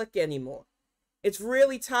ain't slick anymore. It's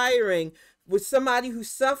really tiring with somebody who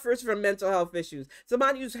suffers from mental health issues,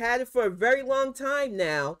 somebody who's had it for a very long time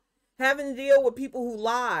now, having to deal with people who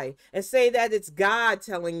lie and say that it's God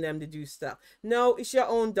telling them to do stuff. No, it's your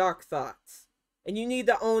own dark thoughts. And you need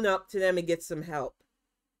to own up to them and get some help.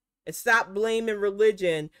 And stop blaming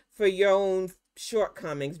religion for your own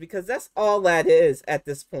shortcomings, because that's all that is at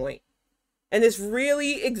this point. And it's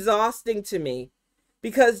really exhausting to me,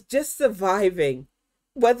 because just surviving,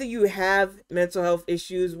 whether you have mental health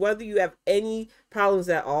issues, whether you have any problems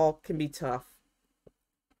at all, can be tough.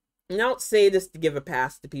 And I don't say this to give a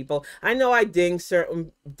pass to people. I know I ding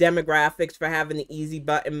certain demographics for having the easy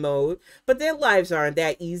button mode, but their lives aren't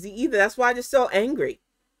that easy either. That's why they're so angry.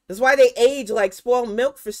 That's why they age like spoiled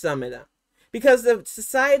milk for some of them. Because of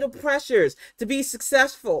societal pressures to be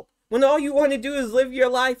successful, when all you want to do is live your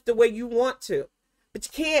life the way you want to. But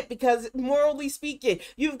you can't, because morally speaking,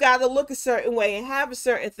 you've got to look a certain way and have a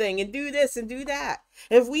certain thing and do this and do that.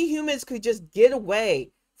 And if we humans could just get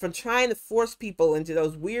away from trying to force people into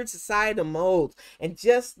those weird societal molds and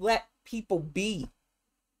just let people be.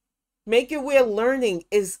 Make it where learning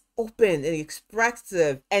is open and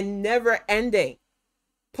expressive and never ending.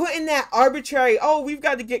 Put in that arbitrary, oh, we've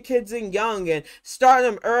got to get kids in young and start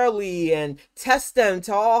them early and test them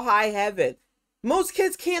to all high heaven. Most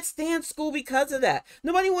kids can't stand school because of that.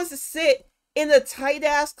 Nobody wants to sit in a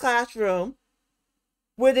tight-ass classroom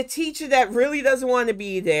with a teacher that really doesn't want to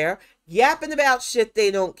be there, yapping about shit they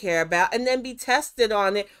don't care about, and then be tested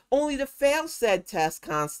on it only to fail said test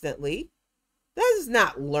constantly. That is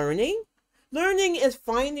not learning. Learning is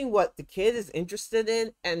finding what the kid is interested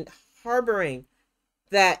in and harboring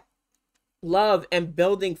that love and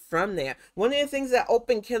building from there. One of the things that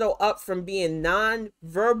opened kiddo up from being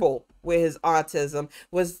non-verbal with his autism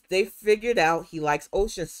was they figured out he likes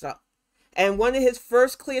ocean stuff. And one of his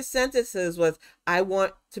first clear sentences was, I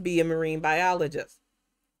want to be a marine biologist.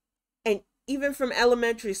 And even from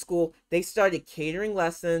elementary school, they started catering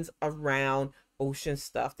lessons around ocean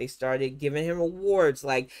stuff. They started giving him awards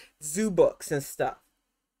like zoo books and stuff.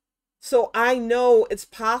 So I know it's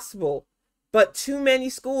possible, but too many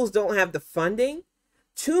schools don't have the funding.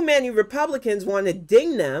 Too many Republicans want to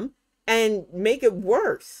ding them and make it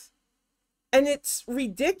worse. And it's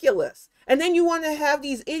ridiculous. And then you want to have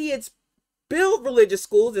these idiots build religious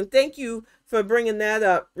schools, and thank you for bringing that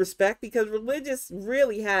up, Respect, because religious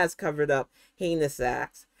really has covered up heinous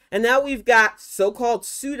acts. And now we've got so-called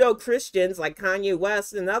pseudo-Christians like Kanye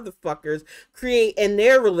West and other fuckers create in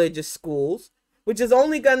their religious schools, which is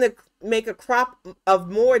only going to make a crop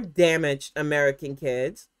of more damaged American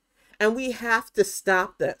kids. And we have to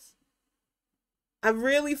stop this. I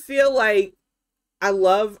really feel like I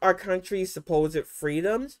love our country's supposed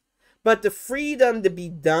freedoms, but the freedom to be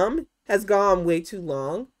dumb has gone way too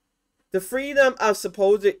long. The freedom of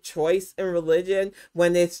supposed choice in religion,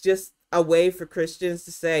 when it's just a way for Christians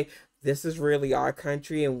to say, this is really our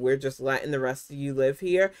country and we're just letting the rest of you live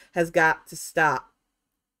here, has got to stop.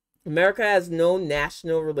 America has no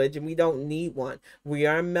national religion. We don't need one. We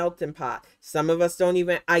are a melting pot. Some of us don't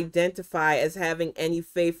even identify as having any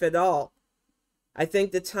faith at all. I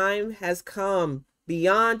think the time has come,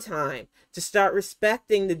 beyond time, to start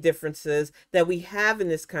respecting the differences that we have in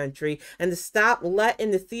this country and to stop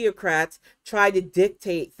letting the theocrats try to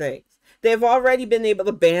dictate things. They've already been able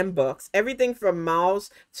to ban books, everything from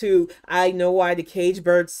Mao's to I Know Why the Caged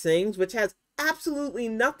Bird Sings, which has absolutely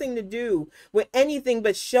nothing to do with anything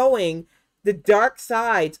but showing the dark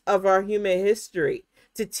sides of our human history,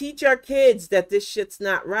 to teach our kids that this shit's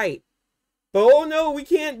not right. But oh no, we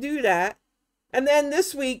can't do that. And then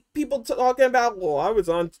this week, people talking about, well,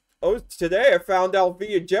 today I found out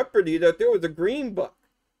via Jeopardy that there was a green book.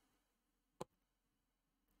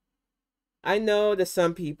 I know that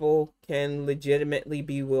some people can legitimately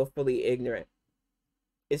be willfully ignorant.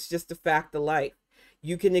 It's just a fact of life.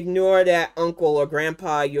 You can ignore that uncle or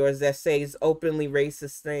grandpa of yours that says openly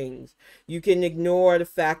racist things. You can ignore the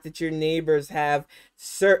fact that your neighbors have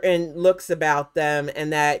certain looks about them,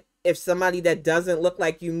 and that if somebody that doesn't look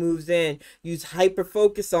like you moves in, you hyper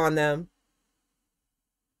focus on them.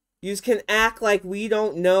 You can act like we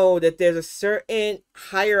don't know that there's a certain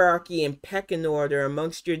hierarchy and pecking order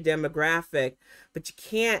amongst your demographic, but you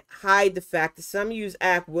can't hide the fact that some of you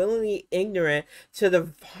act willingly ignorant to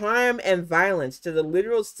the harm and violence, to the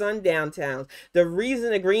literal sundown towns. The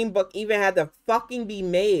reason the Green Book even had to fucking be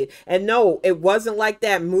made. And no, it wasn't like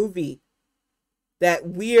that movie. That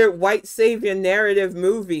weird white savior narrative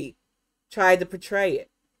movie tried to portray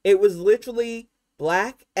it. It was literally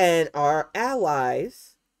Black and our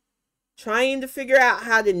allies trying to figure out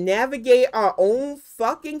how to navigate our own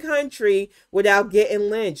fucking country without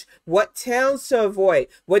getting lynched. What towns to avoid.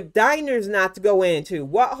 What diners not to go into.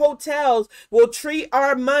 What hotels will treat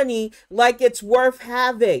our money like it's worth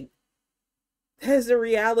having. That's the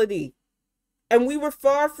reality. And we were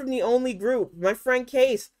far from the only group. My friend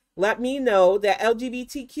Case let me know that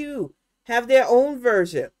LGBTQ have their own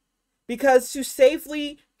version. Because to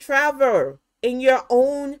safely travel in your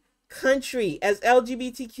own country as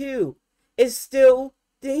LGBTQ is still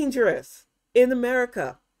dangerous in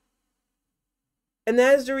America. And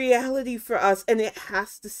that is the reality for us, and it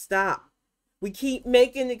has to stop. We keep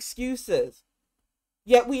making excuses,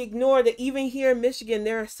 yet we ignore that even here in Michigan,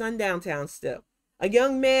 there are sundown towns still. A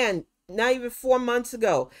young man, not even 4 months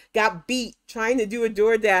ago, got beat trying to do a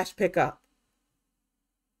DoorDash pickup.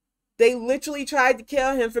 They literally tried to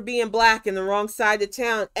kill him for being Black in the wrong side of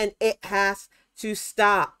town, and it has to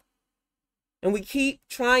stop. And we keep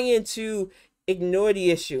trying to ignore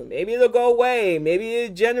the issue. Maybe it'll go away. Maybe a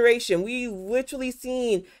generation. We literally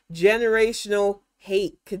seen generational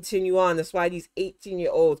hate continue on. That's why these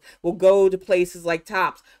 18-year-olds will go to places like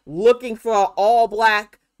Tops looking for an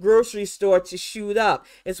all-Black grocery store to shoot up.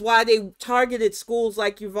 It's why they targeted schools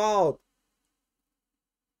like Uvalde.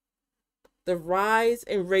 The rise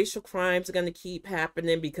in racial crimes are going to keep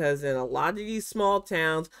happening because in a lot of these small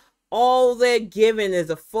towns, all they're given is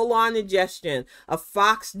a full-on ingestion of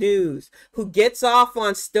Fox News, who gets off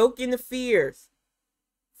on stoking the fears.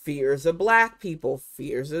 Fears of Black people,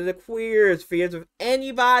 fears of the queers, fears of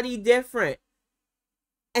anybody different.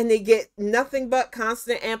 And they get nothing but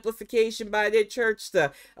constant amplification by their church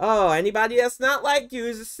to, oh, anybody that's not like you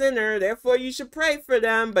is a sinner, therefore you should pray for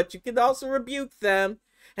them, but you can also rebuke them.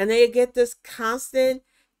 And they get this constant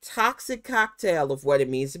toxic cocktail of what it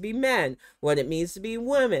means to be men, what it means to be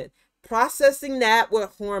women, processing that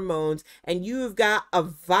with hormones, and you've got a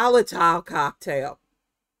volatile cocktail.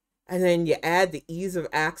 And then you add the ease of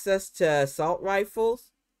access to assault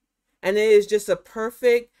rifles, and it is just a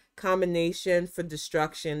perfect combination for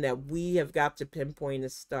destruction that we have got to pinpoint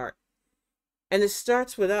and start. And it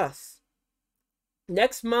starts with us.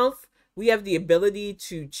 Next month, we have the ability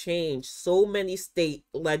to change so many state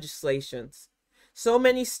legislations. So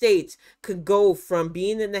many states could go from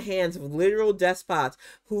being in the hands of literal despots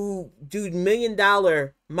who do $1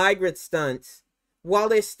 million migrant stunts while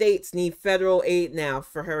their states need federal aid now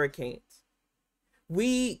for hurricanes.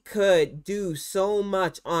 We could do so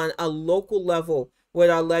much on a local level with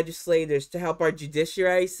our legislators to help our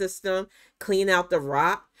judiciary system clean out the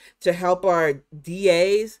rot, to help our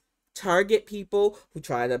DAs target people who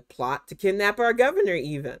try to plot to kidnap our governor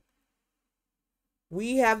even.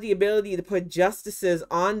 We have the ability to put justices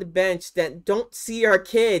on the bench that don't see our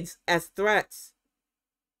kids as threats,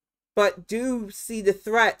 but do see the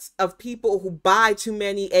threats of people who buy too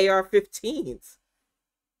many AR-15s.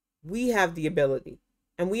 We have the ability,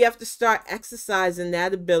 and we have to start exercising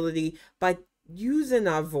that ability by using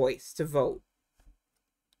our voice to vote.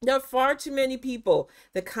 There are far too many people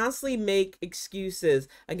that constantly make excuses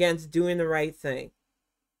against doing the right thing.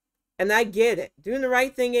 And I get it. Doing the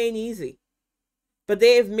right thing ain't easy. But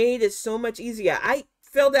they have made it so much easier. I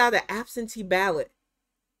filled out an absentee ballot.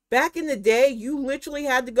 Back in the day, you literally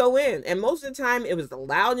had to go in. And most of the time, it was a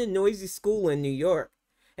loud and noisy school in New York.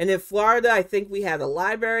 And in Florida, I think we had a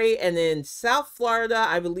library. And in South Florida,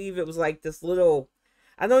 I believe it was like this little,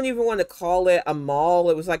 I don't even want to call it a mall.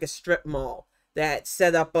 It was like a strip mall that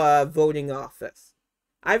set up a voting office.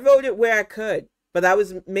 I voted where I could. But I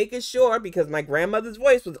was making sure, because my grandmother's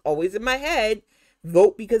voice was always in my head,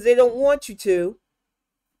 vote because they don't want you to.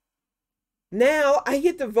 Now I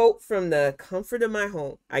get to vote from the comfort of my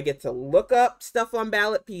home. I get to look up stuff on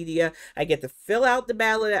Ballotpedia. I get to fill out the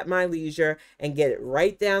ballot at my leisure and get it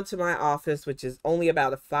right down to my office, which is only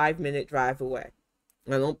about a 5-minute drive away.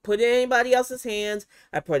 I don't put it in anybody else's hands.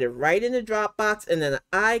 I put it right in the drop box, and then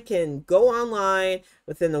I can go online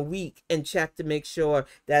within a week and check to make sure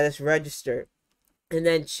that it's registered. And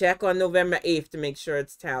then check on November 8th to make sure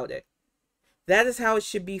it's touted. That is how it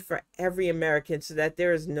should be for every American, so that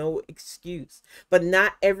there is no excuse. But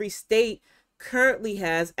not every state currently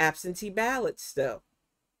has absentee ballots still.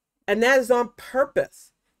 And that is on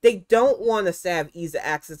purpose. They don't want us to have ease of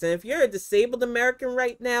access. And if you're a disabled American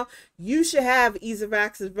right now, you should have ease of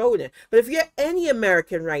access voting. But if you're any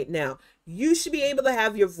American right now, you should be able to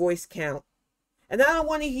have your voice count. And I don't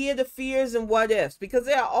want to hear the fears and what ifs, because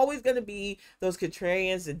there are always going to be those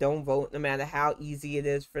contrarians that don't vote no matter how easy it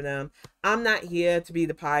is for them. I'm not here to be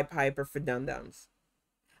the Pied Piper for dum-dums.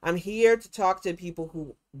 I'm here to talk to people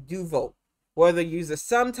who do vote, whether you're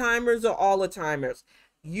some-timers or all-the-timers.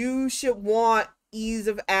 You should want ease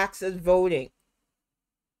of access voting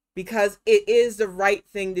because it is the right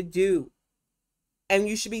thing to do. And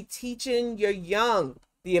you should be teaching your young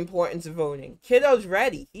the importance of voting. Kiddo's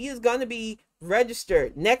ready. He is going to be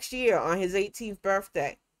registered next year on his 18th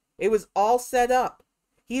birthday. It was all set up.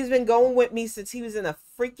 He's been going with me since he was in a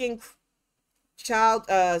freaking child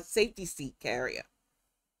safety seat carrier.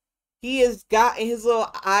 He has gotten his little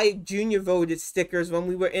I Junior voted stickers when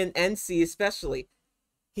we were in NC especially.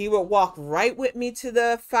 He would walk right with me to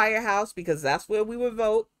the firehouse because that's where we would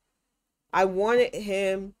vote. I wanted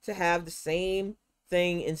him to have the same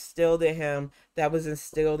thing instilled in him that was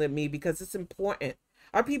instilled in me because it's important.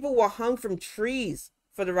 Our people were hung from trees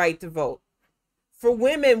for the right to vote. For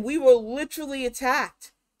women, we were literally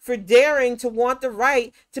attacked for daring to want the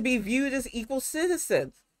right to be viewed as equal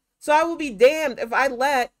citizens. So I will be damned if I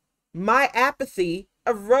let my apathy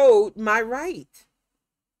erode my right.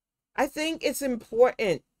 I think it's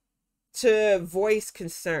important to voice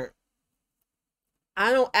concern.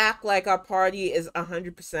 I don't act like our party is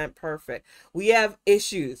 100% perfect. We have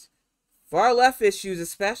issues, far left issues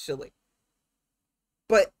especially.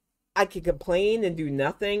 But I can complain and do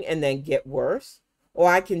nothing and then get worse. Or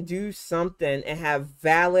I can do something and have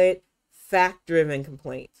valid, fact-driven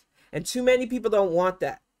complaints. And too many people don't want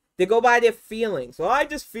that. They go by their feelings. Well, I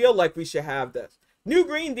just feel like we should have this. New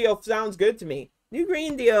Green Deal sounds good to me. New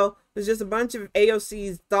Green Deal was just a bunch of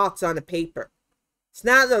AOC's thoughts on a paper. It's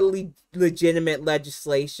not a legitimate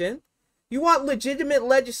legislation. You want legitimate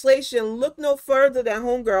legislation, look no further than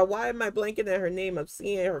homegirl. Why am I blanking at her name? I'm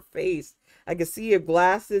seeing her face. I can see her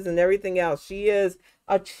glasses and everything else. She is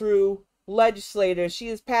a true legislator. She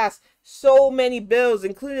has passed so many bills,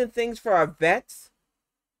 including things for our vets.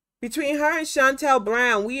 Between her and Chantel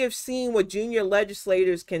Brown, we have seen what junior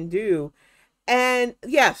legislators can do. And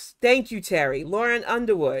yes, thank you, Terry, Lauren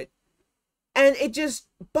Underwood. And it just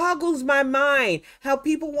boggles my mind how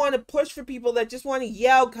people want to push for people that just want to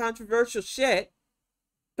yell controversial shit,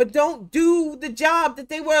 but don't do the job that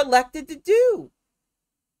they were elected to do.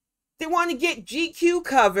 They want to get GQ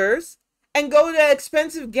covers and go to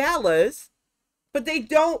expensive galas, but they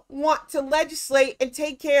don't want to legislate and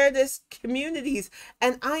take care of this communities.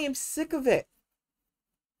 And I am sick of it.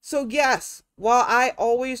 So yes, while I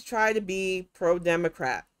always try to be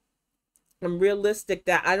pro-Democrat, I'm realistic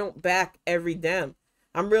that I don't back every Dem.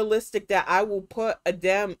 I'm realistic that I will put a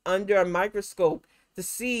Dem under a microscope to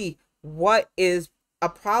see what is a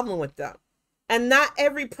problem with them. And not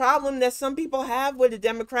every problem that some people have with a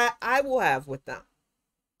Democrat, I will have with them.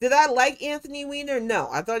 Did I like Anthony Weiner? No,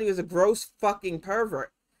 I thought he was a gross fucking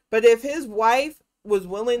pervert. But if his wife was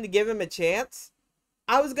willing to give him a chance,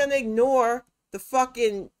 I was going to ignore the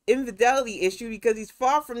fucking infidelity issue because he's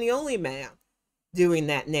far from the only man doing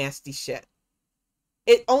that nasty shit.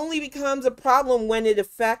 It only becomes a problem when it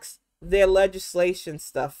affects their legislation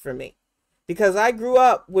stuff for me. Because I grew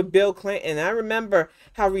up with Bill Clinton. I remember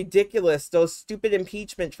how ridiculous those stupid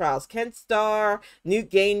impeachment trials. Ken Starr, Newt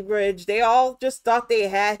Gingrich, they all just thought they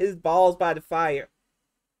had his balls by the fire.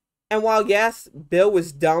 And while, yes, Bill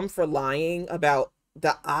was dumb for lying about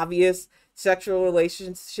the obvious sexual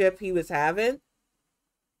relationship he was having,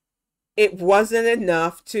 it wasn't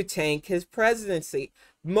enough to tank his presidency.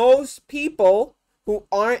 Most people who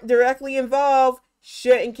aren't directly involved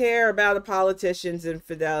shouldn't care about a politician's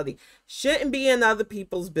infidelity, shouldn't be in other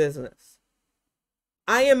people's business.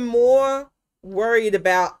 I am more worried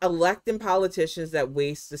about electing politicians that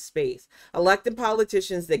waste the space, electing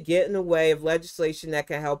politicians that get in the way of legislation that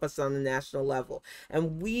can help us on the national level.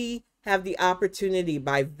 And we have the opportunity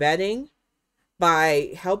by vetting,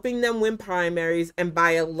 by helping them win primaries, and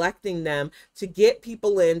by electing them to get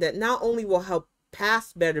people in that not only will help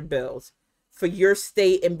pass better bills for your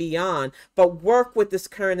state and beyond, but work with this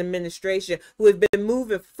current administration who have been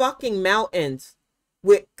moving fucking mountains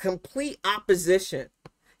with complete opposition.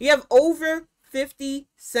 You have over 50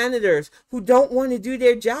 senators who don't want to do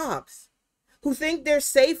their jobs, who think they're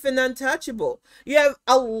safe and untouchable. You have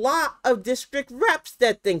a lot of district reps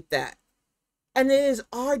that think that. And it is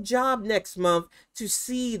our job next month to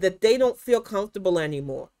see that they don't feel comfortable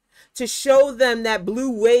anymore, to show them that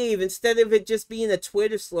blue wave instead of it just being a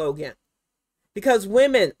Twitter slogan. Because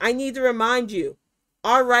women, I need to remind you,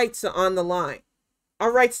 our rights are on the line. Our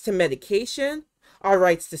rights to medication, our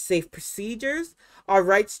rights to safe procedures, our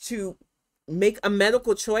rights to make a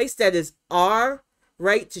medical choice that is our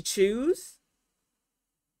right to choose.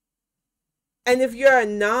 And if you're a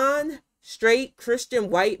non-straight Christian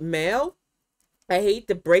white male, I hate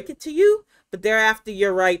to break it to you, but they're after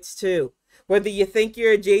your rights too. Whether you think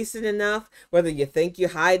you're adjacent enough, whether you think you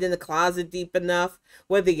hide in the closet deep enough,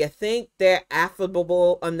 whether you think they're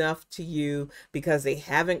affable enough to you because they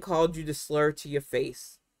haven't called you the slur to your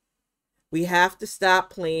face. We have to stop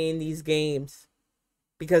playing these games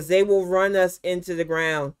because they will run us into the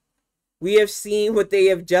ground. We have seen what they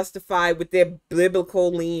have justified with their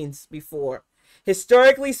biblical leans before.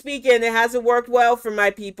 Historically speaking, it hasn't worked well for my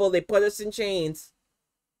people. They put us in chains.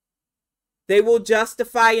 They will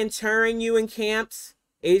justify interring you in camps.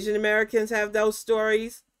 Asian Americans have those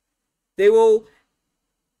stories. They will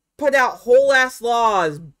put out whole ass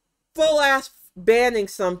laws, full ass banning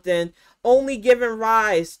something, only giving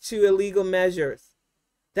rise to illegal measures.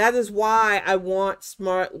 That is why I want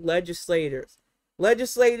smart legislators.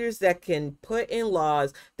 Legislators that can put in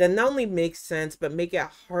laws that not only make sense, but make it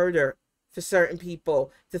harder for certain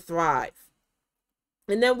people to thrive.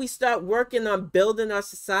 And then we start working on building our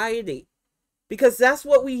society. Because that's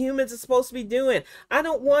what we humans are supposed to be doing. I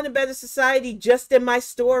don't want a better society just in my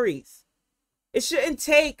stories. It shouldn't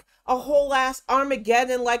take a whole ass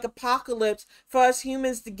Armageddon-like apocalypse for us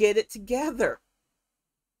humans to get it together.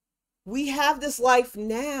 We have this life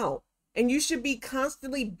now. And you should be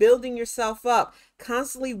constantly building yourself up.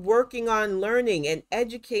 Constantly working on learning and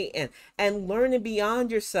educating and learning beyond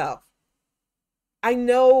yourself. I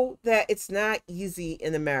know that it's not easy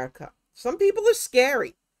in America. Some people are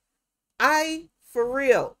scary. I, for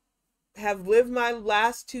real, have lived my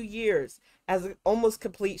last 2 years as an almost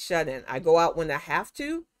complete shut-in. I go out when I have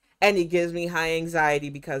to, and it gives me high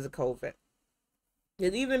anxiety because of COVID.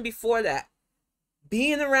 And even before that,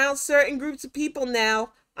 being around certain groups of people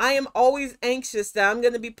now, I am always anxious that I'm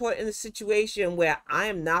going to be put in a situation where I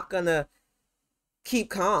am not going to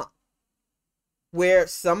keep calm. where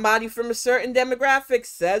somebody from a certain demographic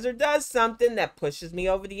says or does something that pushes me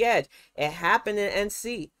over the edge. It happened in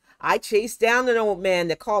NC. I chased down an old man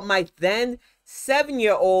that called my then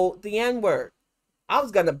 7-year-old the N-word. I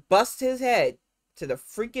was gonna bust his head to the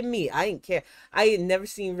freaking meat. I didn't care. I had never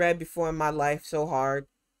seen red before in my life so hard.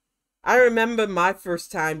 I remember my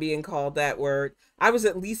first time being called that word. I was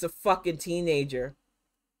at least a fucking teenager.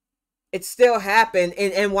 It still happened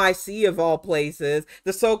in NYC of all places.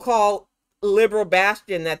 The so-called liberal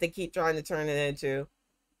bastion that they keep trying to turn it into.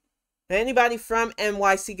 Anybody from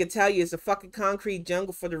NYC can tell you it's a fucking concrete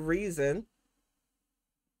jungle for the reason.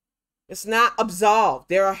 It's not absolved.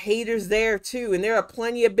 There are haters there too, and there are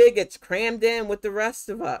plenty of bigots crammed in with the rest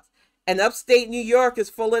of us. And upstate New York is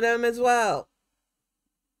full of them as well.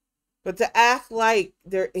 But to act like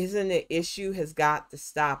there isn't an issue has got to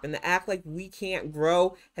stop. And to act like we can't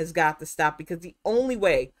grow has got to stop. Because the only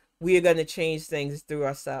way we are going to change things is through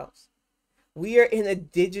ourselves. We are in a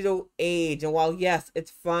digital age. And while, yes,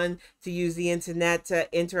 it's fun to use the internet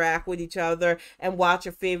to interact with each other and watch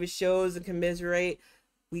our favorite shows and commiserate,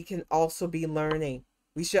 we can also be learning.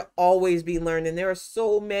 We should always be learning. There are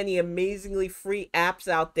so many amazingly free apps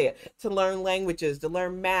out there to learn languages, to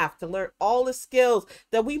learn math, to learn all the skills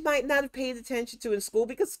that we might not have paid attention to in school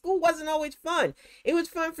because school wasn't always fun. It was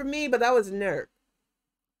fun for me, but I was a nerd.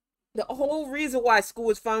 The whole reason why school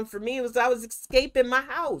was fun for me was I was escaping my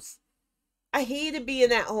house. I hated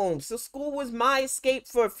being at home, so school was my escape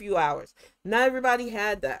for a few hours. Not everybody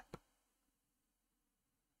had that.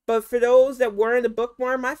 But for those that weren't a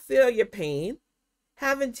bookworm, I feel your pain.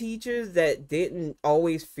 Having teachers that didn't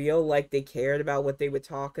always feel like they cared about what they were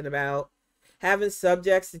talking about. Having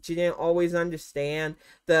subjects that you didn't always understand.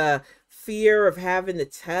 The fear of having to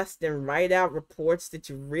test and write out reports that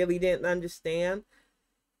you really didn't understand.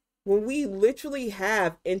 When we literally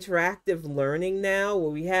have interactive learning now,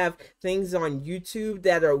 where we have things on YouTube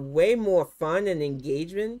that are way more fun and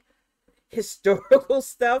engaging, historical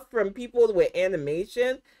stuff from people with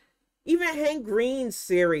animation. Even Hank Green's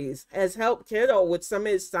series has helped Kiddo with some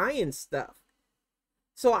of his science stuff.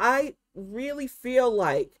 So I really feel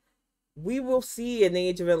like we will see an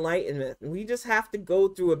age of enlightenment. We just have to go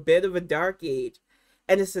through a bit of a dark age.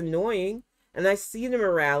 And it's annoying. And I see the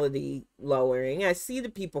morality lowering. I see the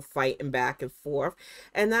people fighting back and forth.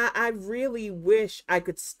 And I really wish I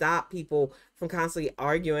could stop people from constantly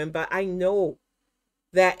arguing. But I know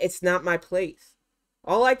that it's not my place.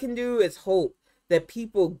 All I can do is hope that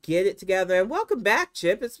people get it together. And welcome back,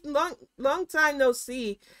 Chip. It's long time no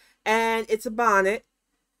see. And it's a Bonnet.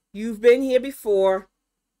 You've been here before.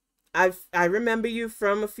 I remember you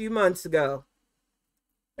from a few months ago.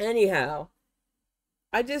 Anyhow,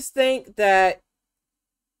 I just think that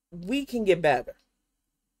we can get better.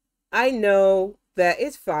 I know that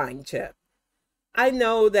it's fine, Chip. I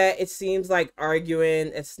know that it seems like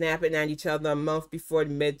arguing and snapping at each other a month before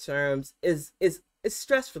the midterms is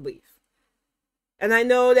stress relief. And I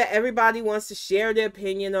know that everybody wants to share their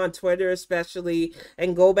opinion on Twitter especially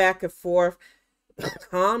and go back and forth.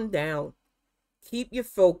 Calm down. Keep your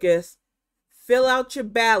focus. Fill out your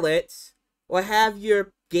ballots or have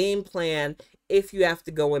your game plan if you have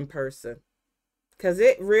to go in person. Because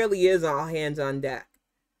it really is all hands on deck.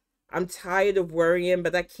 I'm tired of worrying,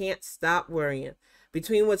 but I can't stop worrying.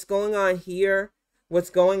 Between what's going on here,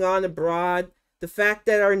 what's going on abroad, the fact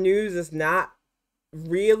that our news is not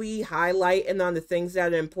really highlighting on the things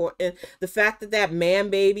that are important, the fact that that man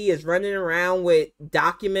baby is running around with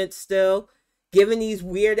documents still, giving these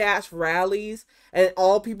weird ass rallies, and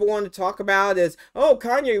all people want to talk about is, oh,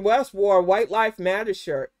 Kanye West wore a White Lives Matter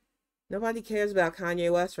shirt. Nobody cares about Kanye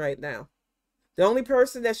West right now. The only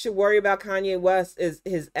person that should worry about Kanye West is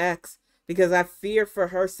his ex, because I fear for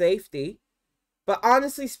her safety. But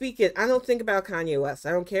honestly speaking, I don't think about Kanye West.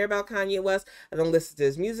 I don't care about Kanye West. I don't listen to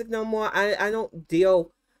his music no more. I don't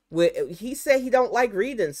deal with... He said he don't like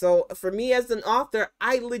reading. So for me as an author,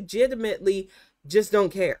 I legitimately just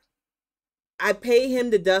don't care. I pay him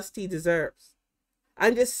the dust he deserves.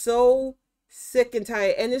 I'm just so sick and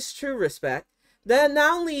tired. And it's true respect. That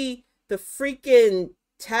not only the freaking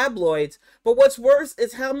tabloids, but what's worse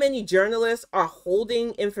is how many journalists are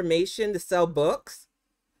holding information to sell books.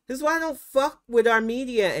 This is why I don't fuck with our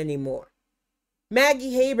media anymore.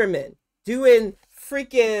 Maggie Haberman doing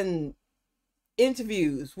freaking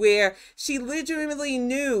interviews where she legitimately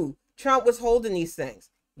knew Trump was holding these things.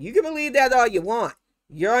 You can believe that all you want.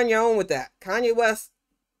 You're on your own with that. Kanye West,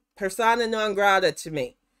 persona non grata to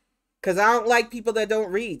me. Because I don't like people that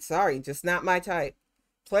don't read. Sorry, just not my type.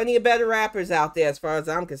 Plenty of better rappers out there as far as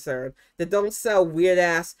I'm concerned that don't sell weird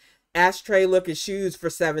ass ashtray looking shoes for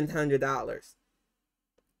 $700.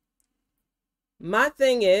 My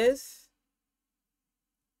thing is,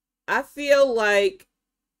 I feel like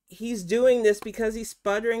he's doing this because he's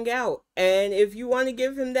sputtering out. And if you want to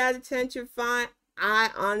give him that attention, fine. I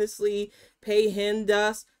honestly pay him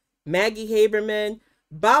dust. Maggie Haberman.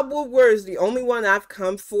 Bob Woodward is the only one I've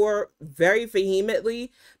come for very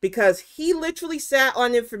vehemently because he literally sat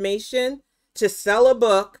on information to sell a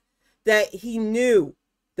book that he knew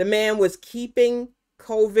the man was keeping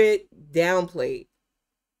COVID downplayed.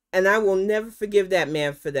 And I will never forgive that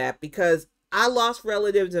man for that because I lost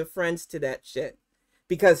relatives and friends to that shit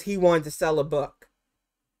because he wanted to sell a book.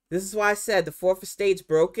 This is why I said the fourth estate's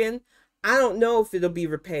broken. I don't know if it'll be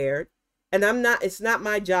repaired. And it's not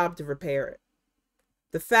my job to repair it.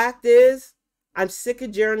 The fact is, I'm sick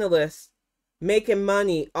of journalists making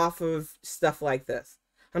money off of stuff like this.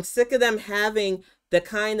 I'm sick of them having the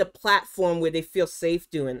kind of platform where they feel safe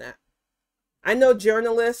doing that. I know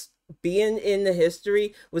journalists being in the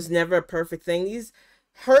history was never a perfect thing.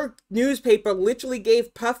 Her newspaper literally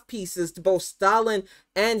gave puff pieces to both Stalin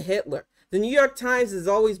and Hitler. The New York Times has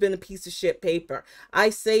always been a piece of shit paper. I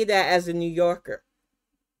say that as a New Yorker.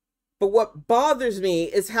 But what bothers me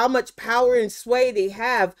is how much power and sway they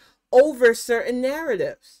have over certain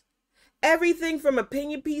narratives. Everything from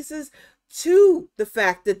opinion pieces to the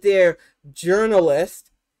fact that they're journalists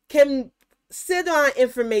can sit on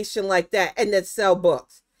information like that and then sell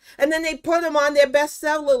books. And then they put them on their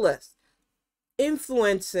bestseller list,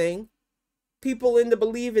 influencing people into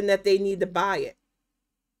believing that they need to buy it.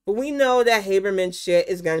 But we know that Haberman shit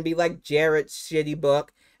is going to be like Jarrett's shitty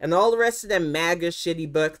book and all the rest of them MAGA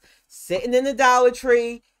shitty books sitting in the Dollar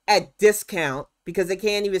Tree at discount because they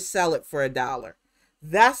can't even sell it for $1.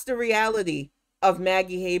 That's the reality of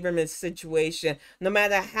Maggie Haberman's situation. No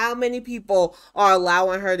matter how many people are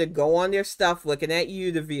allowing her to go on their stuff looking at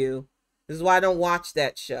you to view. This is why I don't watch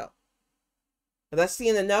that show. But I've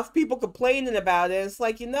seen enough people complaining about it. It's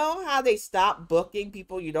like, you know how they stop booking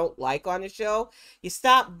people you don't like on the show? You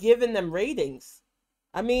stop giving them ratings.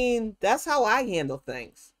 I mean, that's how I handle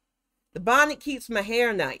things. The bonnet keeps my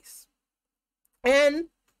hair nice. And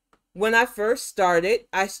when I first started,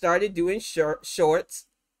 I started doing shorts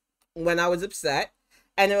when I was upset.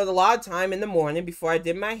 And it was a lot of time in the morning before I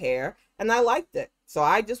did my hair. And I liked it. So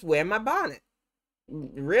I just wear my bonnet.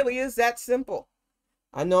 It really is that simple.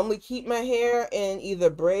 I normally keep my hair in either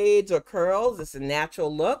braids or curls. It's a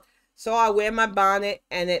natural look. So I wear my bonnet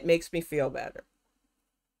and it makes me feel better.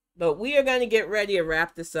 But we are going to get ready to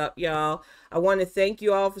wrap this up, y'all. I want to thank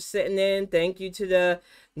you all for sitting in. Thank you to the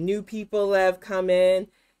new people that have come in.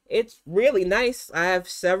 It's really nice. I have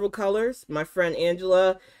several colors. My friend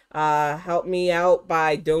Angela helped me out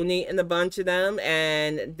by donating a bunch of them,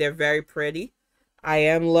 and they're very pretty. I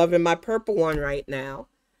am loving my purple one right now.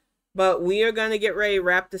 But we are going to get ready to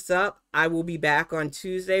wrap this up. I will be back on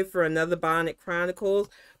Tuesday for another Bonnet Chronicles.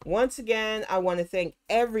 Once again, I want to thank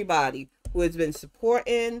everybody who has been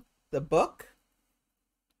supporting the book.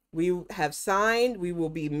 We have signed. We will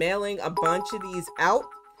be mailing a bunch of these out.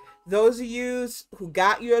 Those of you who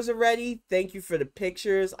got yours already, thank you for the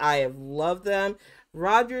pictures. I have loved them.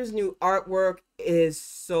 Roger's new artwork is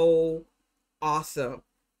so awesome.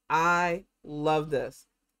 I love this.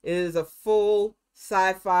 It is a full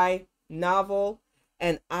sci-fi novel,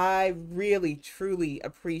 and I really, truly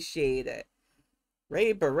appreciate it.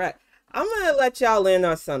 Ray Barrett. I'm going to let y'all in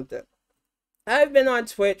on something. I've been on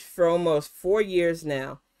Twitch for almost 4 years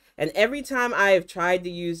now, and every time I have tried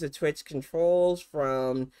to use the Twitch controls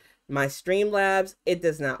from my Streamlabs, it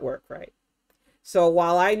does not work right. So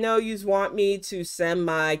while I know you want me to send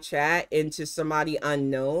my chat into somebody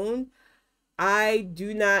unknown, I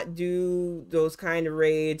do not do those kind of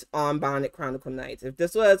raids on Bonnet Chronicle nights. If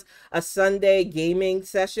this was a Sunday gaming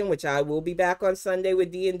session, which I will be back on Sunday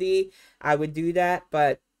with D&D, I would do that.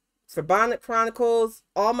 But for Bonnet Chronicles,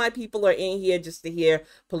 all my people are in here just to hear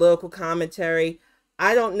political commentary.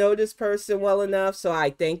 I don't know this person well enough, so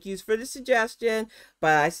I thank you for the suggestion,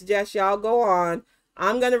 but I suggest y'all go on.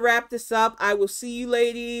 I'm going to wrap this up. I will see you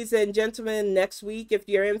ladies and gentlemen next week if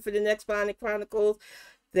you're in for the next Bonnet Chronicles.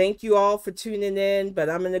 Thank you all for tuning in, but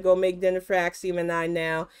I'm going to go make dinner for Axiom and I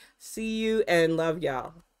now. See you and love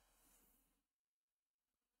y'all.